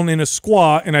down in a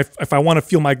squat, and if I want to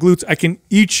feel my glutes, I can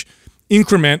each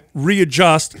increment,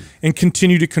 readjust, and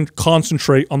continue to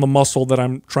concentrate on the muscle that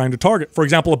I'm trying to target. For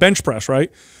example, a bench press,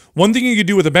 right? One thing you could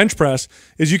do with a bench press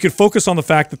is you could focus on the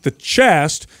fact that the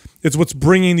chest is what's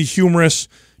bringing the humerus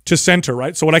to center,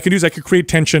 right? So what I could do is I could create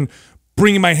tension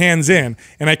bringing my hands in,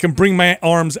 and I can bring my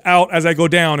arms out as I go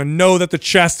down and know that the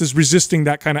chest is resisting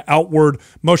that kind of outward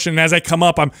motion. And as I come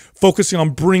up, I'm focusing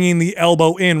on bringing the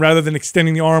elbow in rather than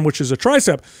extending the arm, which is a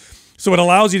tricep. So it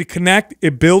allows you to connect,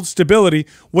 it builds stability.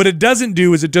 What it doesn't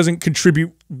do is it doesn't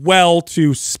contribute well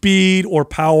to speed or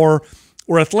power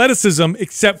or athleticism,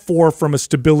 except for from a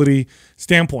stability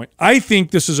standpoint. I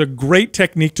think this is a great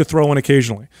technique to throw in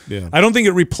occasionally. Yeah. I don't think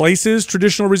it replaces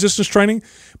traditional resistance training,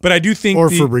 but I do think— Or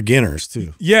for beginners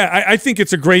too. Yeah, I think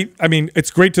it's a great— I mean,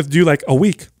 it's great to do like a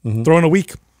week, throw in a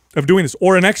week of doing this,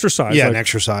 or an exercise. Yeah, like, an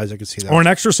exercise. I could see that. Or an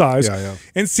exercise, Yeah.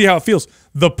 and see how it feels.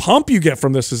 The pump you get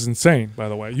from this is insane, by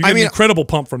the way. You get an incredible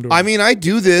pump from doing it. I mean, I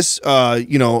do this,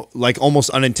 like almost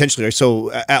unintentionally.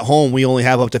 So at home, we only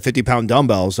have up to 50-pound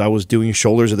dumbbells. I was doing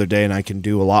shoulders the other day, and I can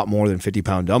do a lot more than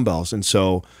 50-pound dumbbells. And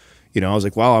so, I was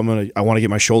like, wow, I want to get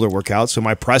my shoulder workout. So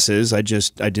my presses, I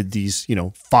did these,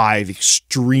 5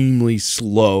 extremely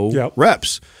slow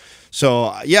reps.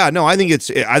 So yeah, no, I think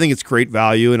it's great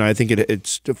value, and I think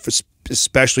it's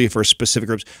especially for specific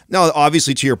groups. Now,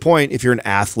 obviously, to your point, if you're an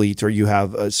athlete or you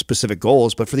have specific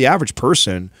goals, but for the average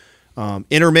person,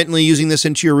 intermittently using this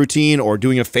into your routine, or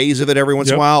doing a phase of it every once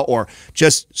in a while, or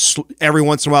just every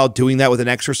once in a while doing that with an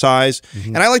exercise.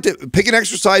 And I like to pick an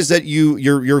exercise that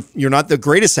you're not the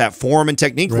greatest at form and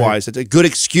technique wise. It's a good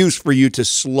excuse for you to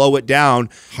slow it down,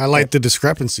 highlight the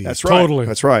discrepancies. That's right. Totally.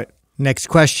 That's right. Next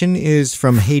question is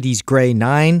from Hades Gray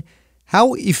 9.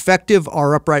 How effective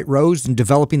are upright rows in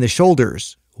developing the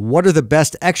shoulders? What are the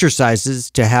best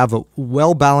exercises to have a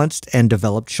well-balanced and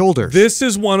developed shoulders? This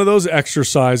is one of those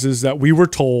exercises that we were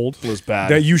told was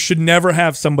bad, that you should never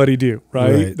have somebody do,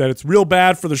 right? That it's real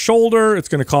bad for the shoulder. It's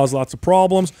going to cause lots of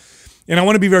problems. And I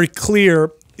want to be very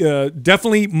clear,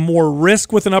 definitely more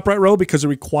risk with an upright row because it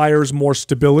requires more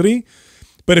stability.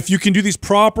 But if you can do these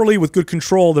properly with good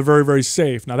control, they're very, very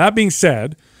safe. Now, that being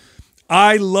said,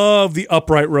 I love the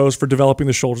upright rows for developing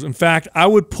the shoulders. In fact, I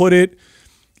would put it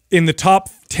in the top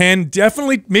 10,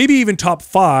 definitely, maybe even top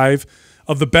 5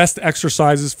 of the best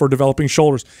exercises for developing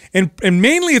shoulders. And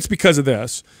mainly it's because of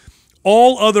this.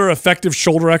 All other effective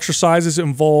shoulder exercises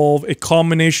involve a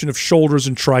combination of shoulders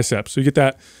and triceps. So you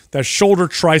get that shoulder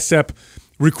tricep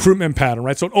recruitment pattern,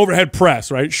 right? So an overhead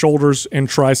press, right? Shoulders and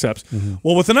triceps.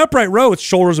 Well, with an upright row, it's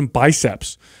shoulders and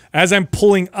biceps. As I'm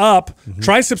pulling up,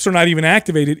 triceps are not even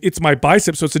activated. It's my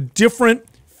biceps. So it's a different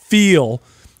feel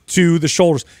to the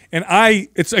shoulders. And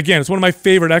it's one of my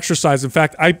favorite exercises. In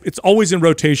fact, it's always in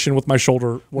rotation with my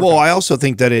shoulder workout. Well, I also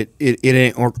think that it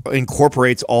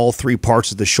incorporates all 3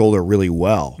 parts of the shoulder really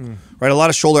well. Right? A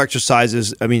lot of shoulder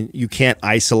exercises, I mean, you can't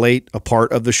isolate a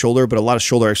part of the shoulder, but a lot of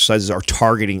shoulder exercises are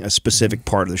targeting a specific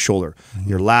part of the shoulder.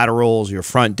 Your laterals, your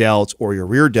front delts, or your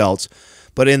rear delts.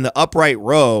 But in the upright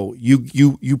row,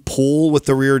 you pull with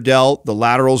the rear delt, the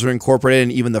laterals are incorporated,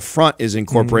 and even the front is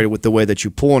incorporated with the way that you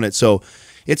pull in it. So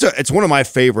it's one of my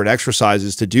favorite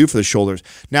exercises to do for the shoulders.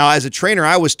 Now, as a trainer,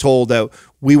 I was told that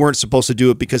we weren't supposed to do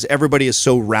it because everybody is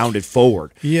so rounded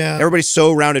forward. Yeah. Everybody's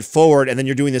so rounded forward, and then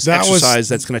you're doing this exercise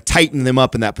that's going to tighten them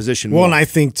up in that position. Well, and I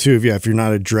think too, if you're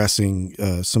not addressing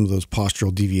some of those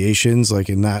postural deviations, like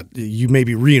in that, you may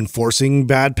be reinforcing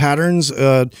bad patterns,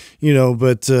 but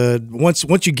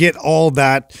once you get all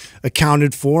that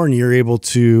accounted for and you're able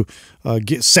to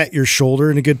set your shoulder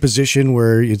in a good position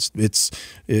where it's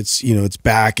it's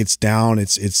back, it's down,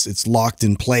 it's locked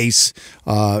in place.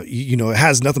 It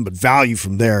has nothing but value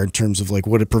from there in terms of like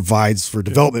what it provides for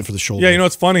development for the shoulder. Yeah,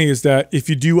 what's funny is that if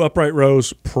you do upright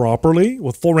rows properly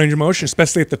with full range of motion,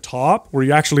 especially at the top where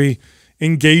you're actually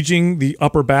engaging the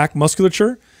upper back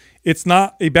musculature, it's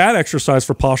not a bad exercise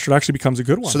for posture. It actually becomes a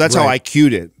good one. So that's how I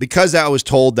cued it. Because I was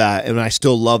told that, and I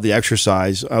still love the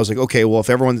exercise, I was like, okay, well,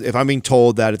 if I'm being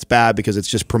told that it's bad because it's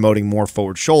just promoting more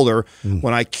forward shoulder,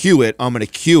 when I cue it, I'm going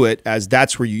to cue it as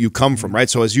that's where you come from, right?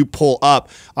 So as you pull up,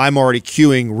 I'm already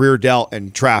cueing rear delt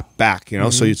and trap back,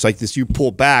 So it's like this, you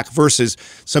pull back versus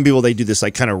some people, they do this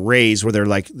like kind of raise where they're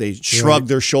like, they shrug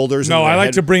their shoulders. No, I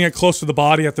like to bring it close to the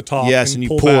body at the top. Yes, and you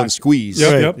pull back. and squeeze.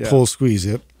 Yep. Pull, squeeze,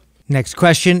 yep. Next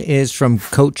question is from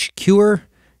Coach Cure.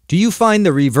 Do you find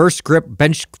the reverse grip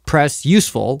bench press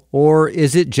useful, or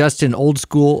is it just an old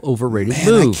school overrated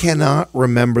move? I cannot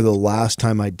remember the last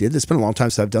time I did this. It's been a long time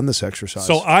since I've done this exercise.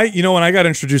 So when I got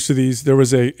introduced to these, there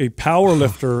was a power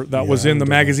lifter that was in the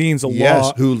magazines a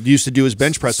lot. Who used to do his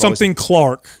bench press. Something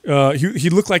Clark. He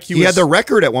looked like he had the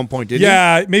record at one point, didn't he?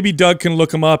 Yeah, maybe Doug can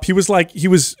look him up. He was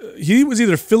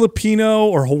either Filipino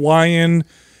or Hawaiian,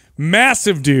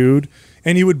 massive dude.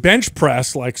 And he would bench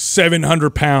press like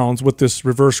 700 pounds with this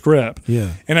reverse grip.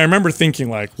 Yeah. And I remember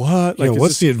thinking like, what? Like,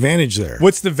 what's the advantage there?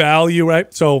 What's the value,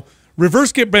 right? So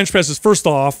reverse grip bench presses, first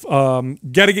off,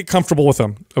 got to get comfortable with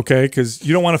them, okay? Because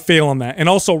you don't want to fail on that. And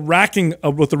also racking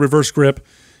with the reverse grip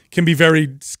can be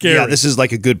very scary. Yeah, this is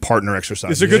like a good partner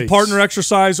exercise. It's a good partner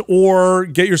exercise, or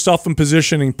get yourself in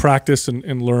position and practice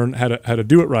and learn how to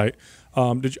do it right.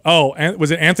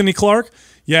 Was it Anthony Clark?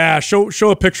 Yeah, show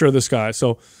a picture of this guy.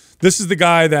 So this is the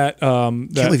guy that. I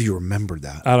can't believe you remembered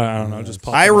that. I don't know. Just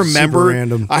I remember.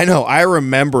 Random. I know. I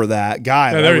remember that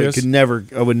guy. Yeah, there he I is. would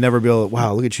never be able to.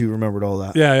 Wow, look at you! Remembered all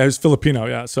that. Yeah, he was Filipino.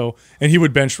 Yeah, so and he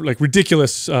would bench like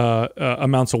ridiculous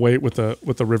amounts of weight with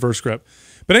the reverse grip.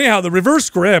 But anyhow, the reverse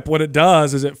grip, what it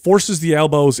does is it forces the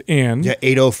elbows in. Yeah,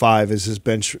 805 is his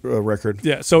bench record.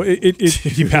 Yeah, so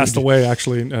he passed away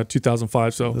actually in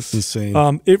 2005. So that's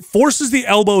insane. It forces the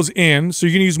elbows in, so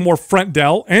you can use more front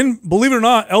delt, and believe it or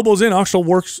not, elbows in also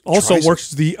works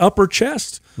the upper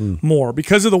chest more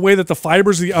because of the way that the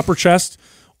fibers of the upper chest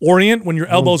orient when your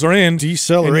elbows are in.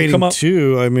 Decelerating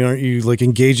too. I mean, aren't you like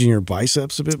engaging your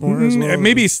biceps a bit more as well?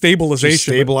 Maybe stabilization. Just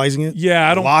stabilizing it? Yeah.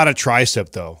 I don't. A lot of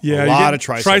tricep though. Yeah. A lot of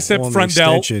tricep. Tricep, front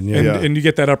delt, and you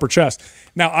get that upper chest.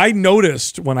 Now, I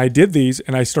noticed when I did these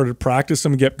and I started practice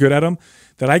them and get good at them,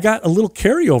 that I got a little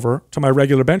carryover to my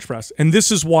regular bench press. And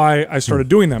this is why I started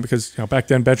doing them, because back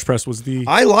then bench press was the...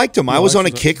 I liked them. I was on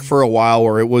a kick for a while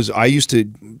where I used to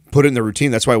put it in the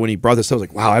routine. That's why when he brought this, I was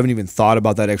like, wow, I haven't even thought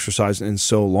about that exercise in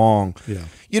so long. Yeah.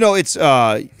 It's,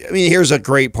 here's a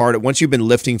great part. Once you've been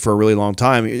lifting for a really long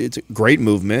time, it's a great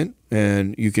movement,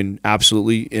 and you can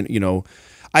absolutely,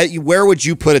 where would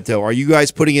you put it though? Are you guys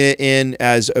putting it in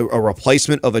as a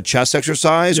replacement of a chest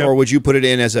exercise, or would you put it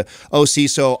in as a OC?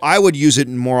 So I would use it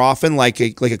more often, like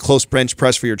a close bench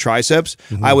press for your triceps.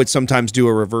 I would sometimes do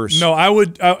a reverse. No, I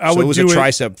would. I would do a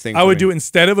tricep thing. I would do it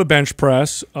instead of a bench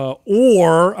press,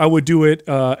 or I would do it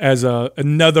as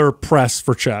another press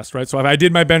for chest. Right. So if I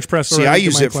did my bench press, I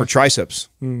use it for triceps.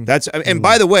 That's and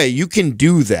by the way, you can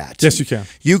do that. Yes,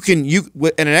 you can. You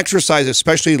in an exercise,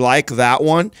 especially like that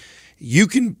one. You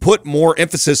can put more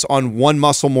emphasis on one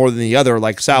muscle more than the other,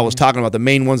 like Sal was talking about, the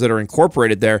main ones that are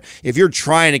incorporated there. If you're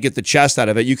trying to get the chest out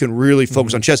of it, you can really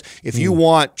focus on chest. If you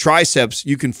want triceps,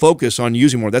 you can focus on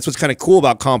using more. That's what's kind of cool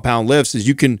about compound lifts, is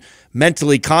you can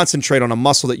mentally concentrate on a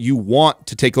muscle that you want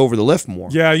to take over the lift more.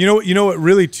 Yeah, you know what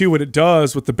really too, what it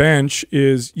does with the bench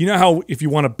is, how if you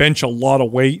want to bench a lot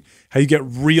of weight, how you get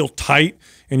real tight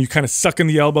and you kind of suck in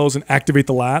the elbows and activate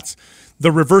the lats?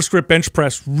 The reverse grip bench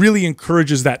press really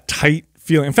encourages that tight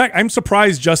feeling. In fact, I'm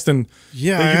surprised, Justin, that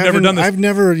you've never done this. I've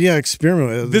never, experimented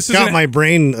with it. This has got my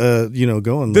brain,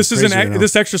 going. This is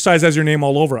this exercise has your name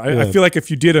all over. I feel like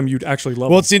if you did them, you'd actually love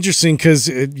them. Well, it's interesting because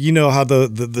you know how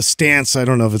the stance, I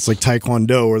don't know if it's like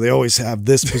Taekwondo, where they always have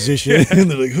this position, and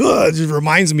they're like, it just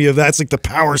reminds me of that. It's like the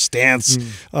power stance.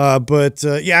 But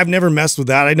I've never messed with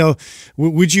that. I know.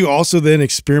 Would you also then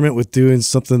experiment with doing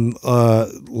something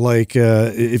like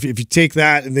if you take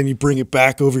that and then you bring it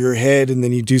back over your head and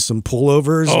then you do some pullovers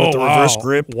with the reverse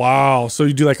grip? Wow. So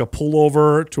you do like a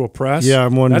pullover to a press? Yeah,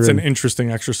 I'm wondering. That's an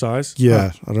interesting exercise.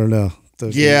 Yeah, I don't know.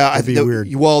 That'd be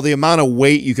weird. Well, the amount of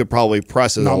weight you could probably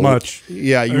press is not much.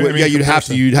 Yeah, you'd have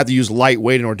to use light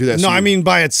weight in order to do that. No, I mean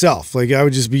by itself. Like I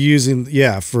would just be using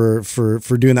for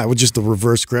doing that with just the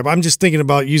reverse grip. I'm just thinking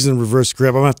about using reverse grip.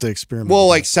 I'm gonna have to experiment. Well,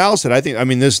 like Sal said, I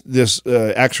mean this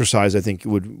exercise I think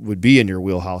would be in your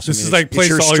wheelhouse. This is like plays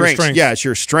to all your strengths. Yeah, it's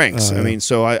your strengths. I mean,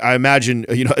 so I imagine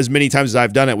as many times as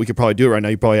I've done it, we could probably do it right now.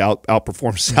 You probably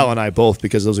outperform Sal and I both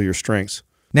because those are your strengths.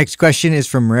 Next question is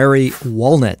from Rary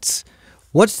Walnuts.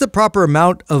 What's the proper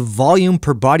amount of volume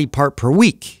per body part per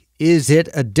week? Is it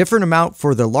a different amount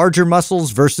for the larger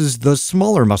muscles versus the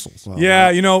smaller muscles?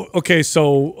 Yeah, okay,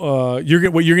 so what you're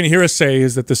going to hear us say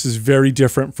is that this is very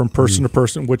different from person to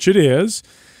person, which it is.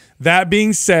 That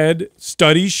being said,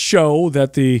 studies show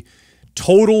that the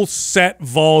total set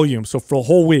volume, so for a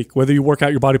whole week, whether you work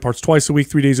out your body parts twice a week,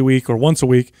 3 days a week, or once a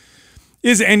week,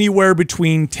 is anywhere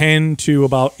between 10 to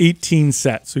about 18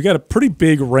 sets. So you got a pretty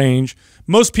big range.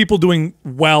 Most people doing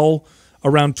well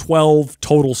around 12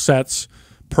 total sets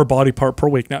per body part per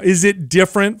week. Now, is it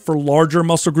different for larger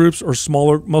muscle groups or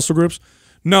smaller muscle groups?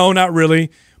 No, not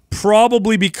really.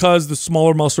 Probably because the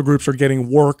smaller muscle groups are getting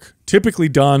work typically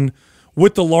done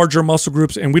with the larger muscle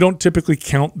groups, and we don't typically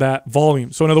count that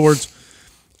volume. So in other words,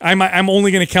 I'm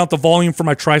only going to count the volume for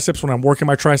my triceps when I'm working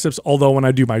my triceps, although when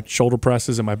I do my shoulder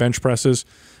presses and my bench presses,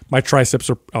 my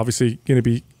triceps are obviously going to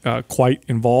be quite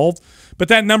involved. But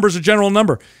that number is a general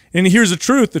number. And here's the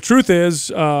truth. The truth is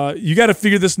you got to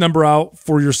figure this number out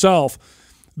for yourself.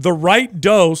 The right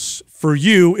dose for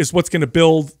you is what's going to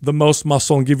build the most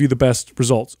muscle and give you the best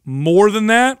results. More than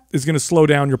that is going to slow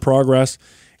down your progress,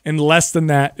 and less than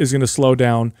that is going to slow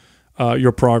down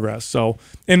your progress. So,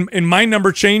 and my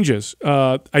number changes.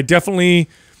 I definitely,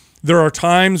 there are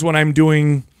times when I'm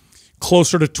doing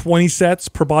closer to 20 sets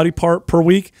per body part per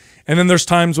week, and then there's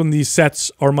times when these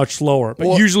sets are much lower.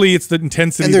 But usually it's the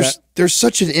intensity. And there's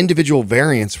such an individual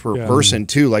variance per person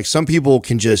too. Like some people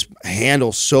can just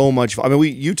handle so much. I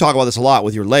mean, you talk about this a lot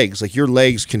with your legs. Like your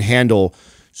legs can handle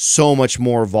so much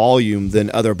more volume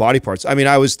than other body parts. I mean,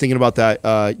 I was thinking about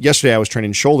that yesterday. I was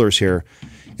training shoulders here.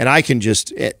 And I can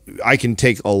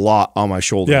take a lot on my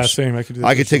shoulders. Yeah, same. I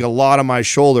could take a lot on my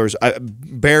shoulders. I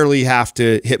barely have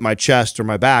to hit my chest or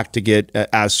my back to get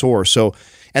as sore. So,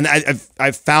 and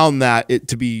I've found that it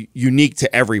to be unique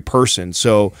to every person.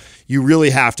 So you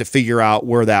really have to figure out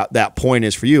where that point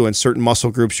is for you. And certain muscle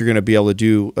groups you're going to be able to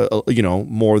do,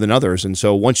 more than others. And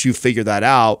so once you figure that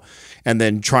out, and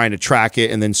then trying to track it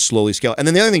and then slowly scale. And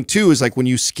then the other thing too is like when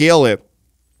you scale it,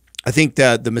 I think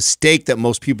that the mistake that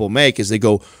most people make is they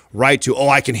go right to,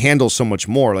 I can handle so much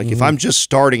more. Like if I'm just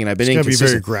starting and I've been inconsistent. It's going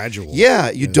to be very gradual.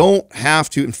 Yeah, you don't have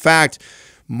to. In fact,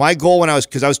 my goal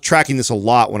because I was tracking this a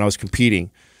lot when I was competing,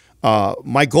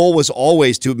 my goal was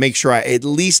always to make sure I at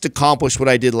least accomplished what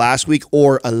I did last week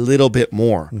or a little bit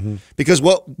more. Because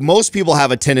what most people have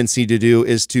a tendency to do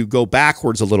is to go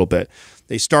backwards a little bit.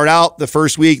 They start out the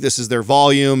first week, this is their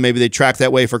volume, maybe they track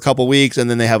that way for a couple weeks, and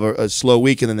then they have a slow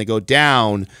week, and then they go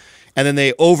down. And then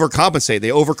they overcompensate, they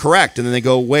overcorrect, and then they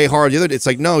go way hard. It's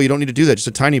like, no, you don't need to do that, just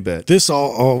a tiny bit. This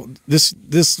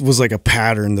was like a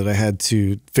pattern that I had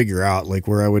to figure out, like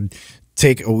where I would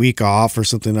take a week off or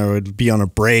something. I would be on a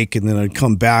break, and then I'd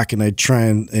come back and I'd try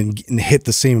and hit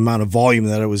the same amount of volume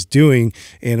that I was doing,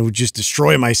 and it would just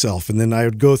destroy myself. And then I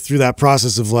would go through that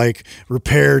process of like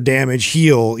repair, damage,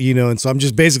 heal, and so I'm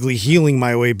just basically healing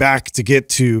my way back to get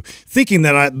to thinking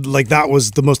that that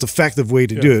was the most effective way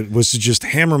to do it, was to just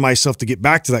hammer myself to get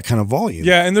back to that kind of volume.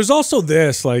 Yeah, and there's also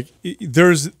this, like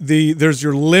there's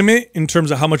your limit in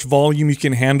terms of how much volume you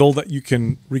can handle that you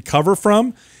can recover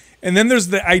from. And then there's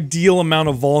the ideal amount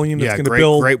of volume that's going to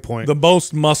build the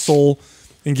most muscle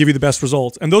and give you the best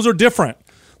results. And those are different.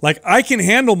 Like I can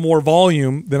handle more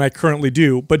volume than I currently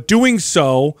do, but doing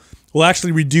so will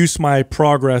actually reduce my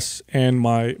progress and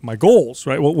my goals,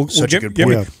 right? We'll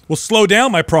slow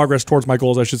down my progress towards my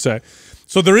goals, I should say.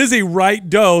 So there is a right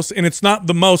dose, and it's not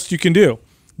the most you can do.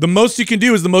 The most you can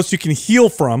do is the most you can heal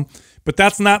from, but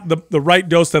that's not the right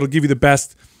dose that'll give you the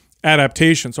best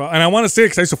adaptation. So, and I want to say,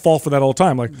 because I used to fall for that all the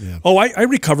time, like, I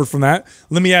recovered from that.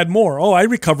 Let me add more. I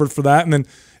recovered for that, and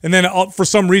then for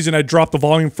some reason I dropped the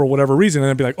volume for whatever reason,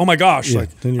 and I'd be like, oh my gosh,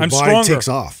 like then your I'm body stronger. Takes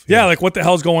off. Yeah, like what the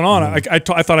hell's going on? I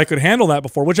thought I could handle that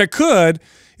before, which I could.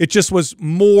 It just was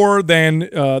more than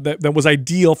that was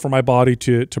ideal for my body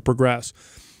to progress.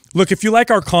 Look, if you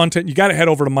like our content, you got to head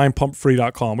over to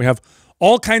mindpumpfree.com. We have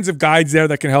all kinds of guides there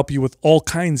that can help you with all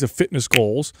kinds of fitness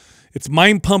goals. It's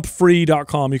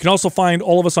mindpumpfree.com. You can also find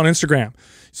all of us on Instagram.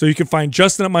 So you can find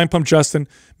Justin at mindpumpjustin,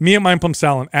 me at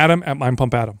mindpumpsal, and Adam at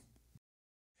mindpumpadam.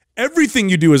 Everything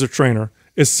you do as a trainer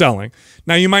is selling.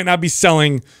 Now, you might not be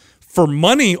selling for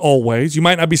money always. You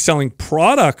might not be selling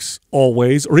products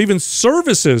always or even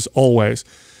services always,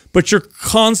 but you're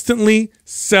constantly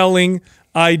selling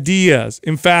ideas.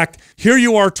 In fact, here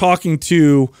you are talking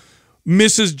to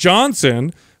Mrs.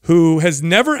 Johnson, who has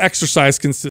never exercised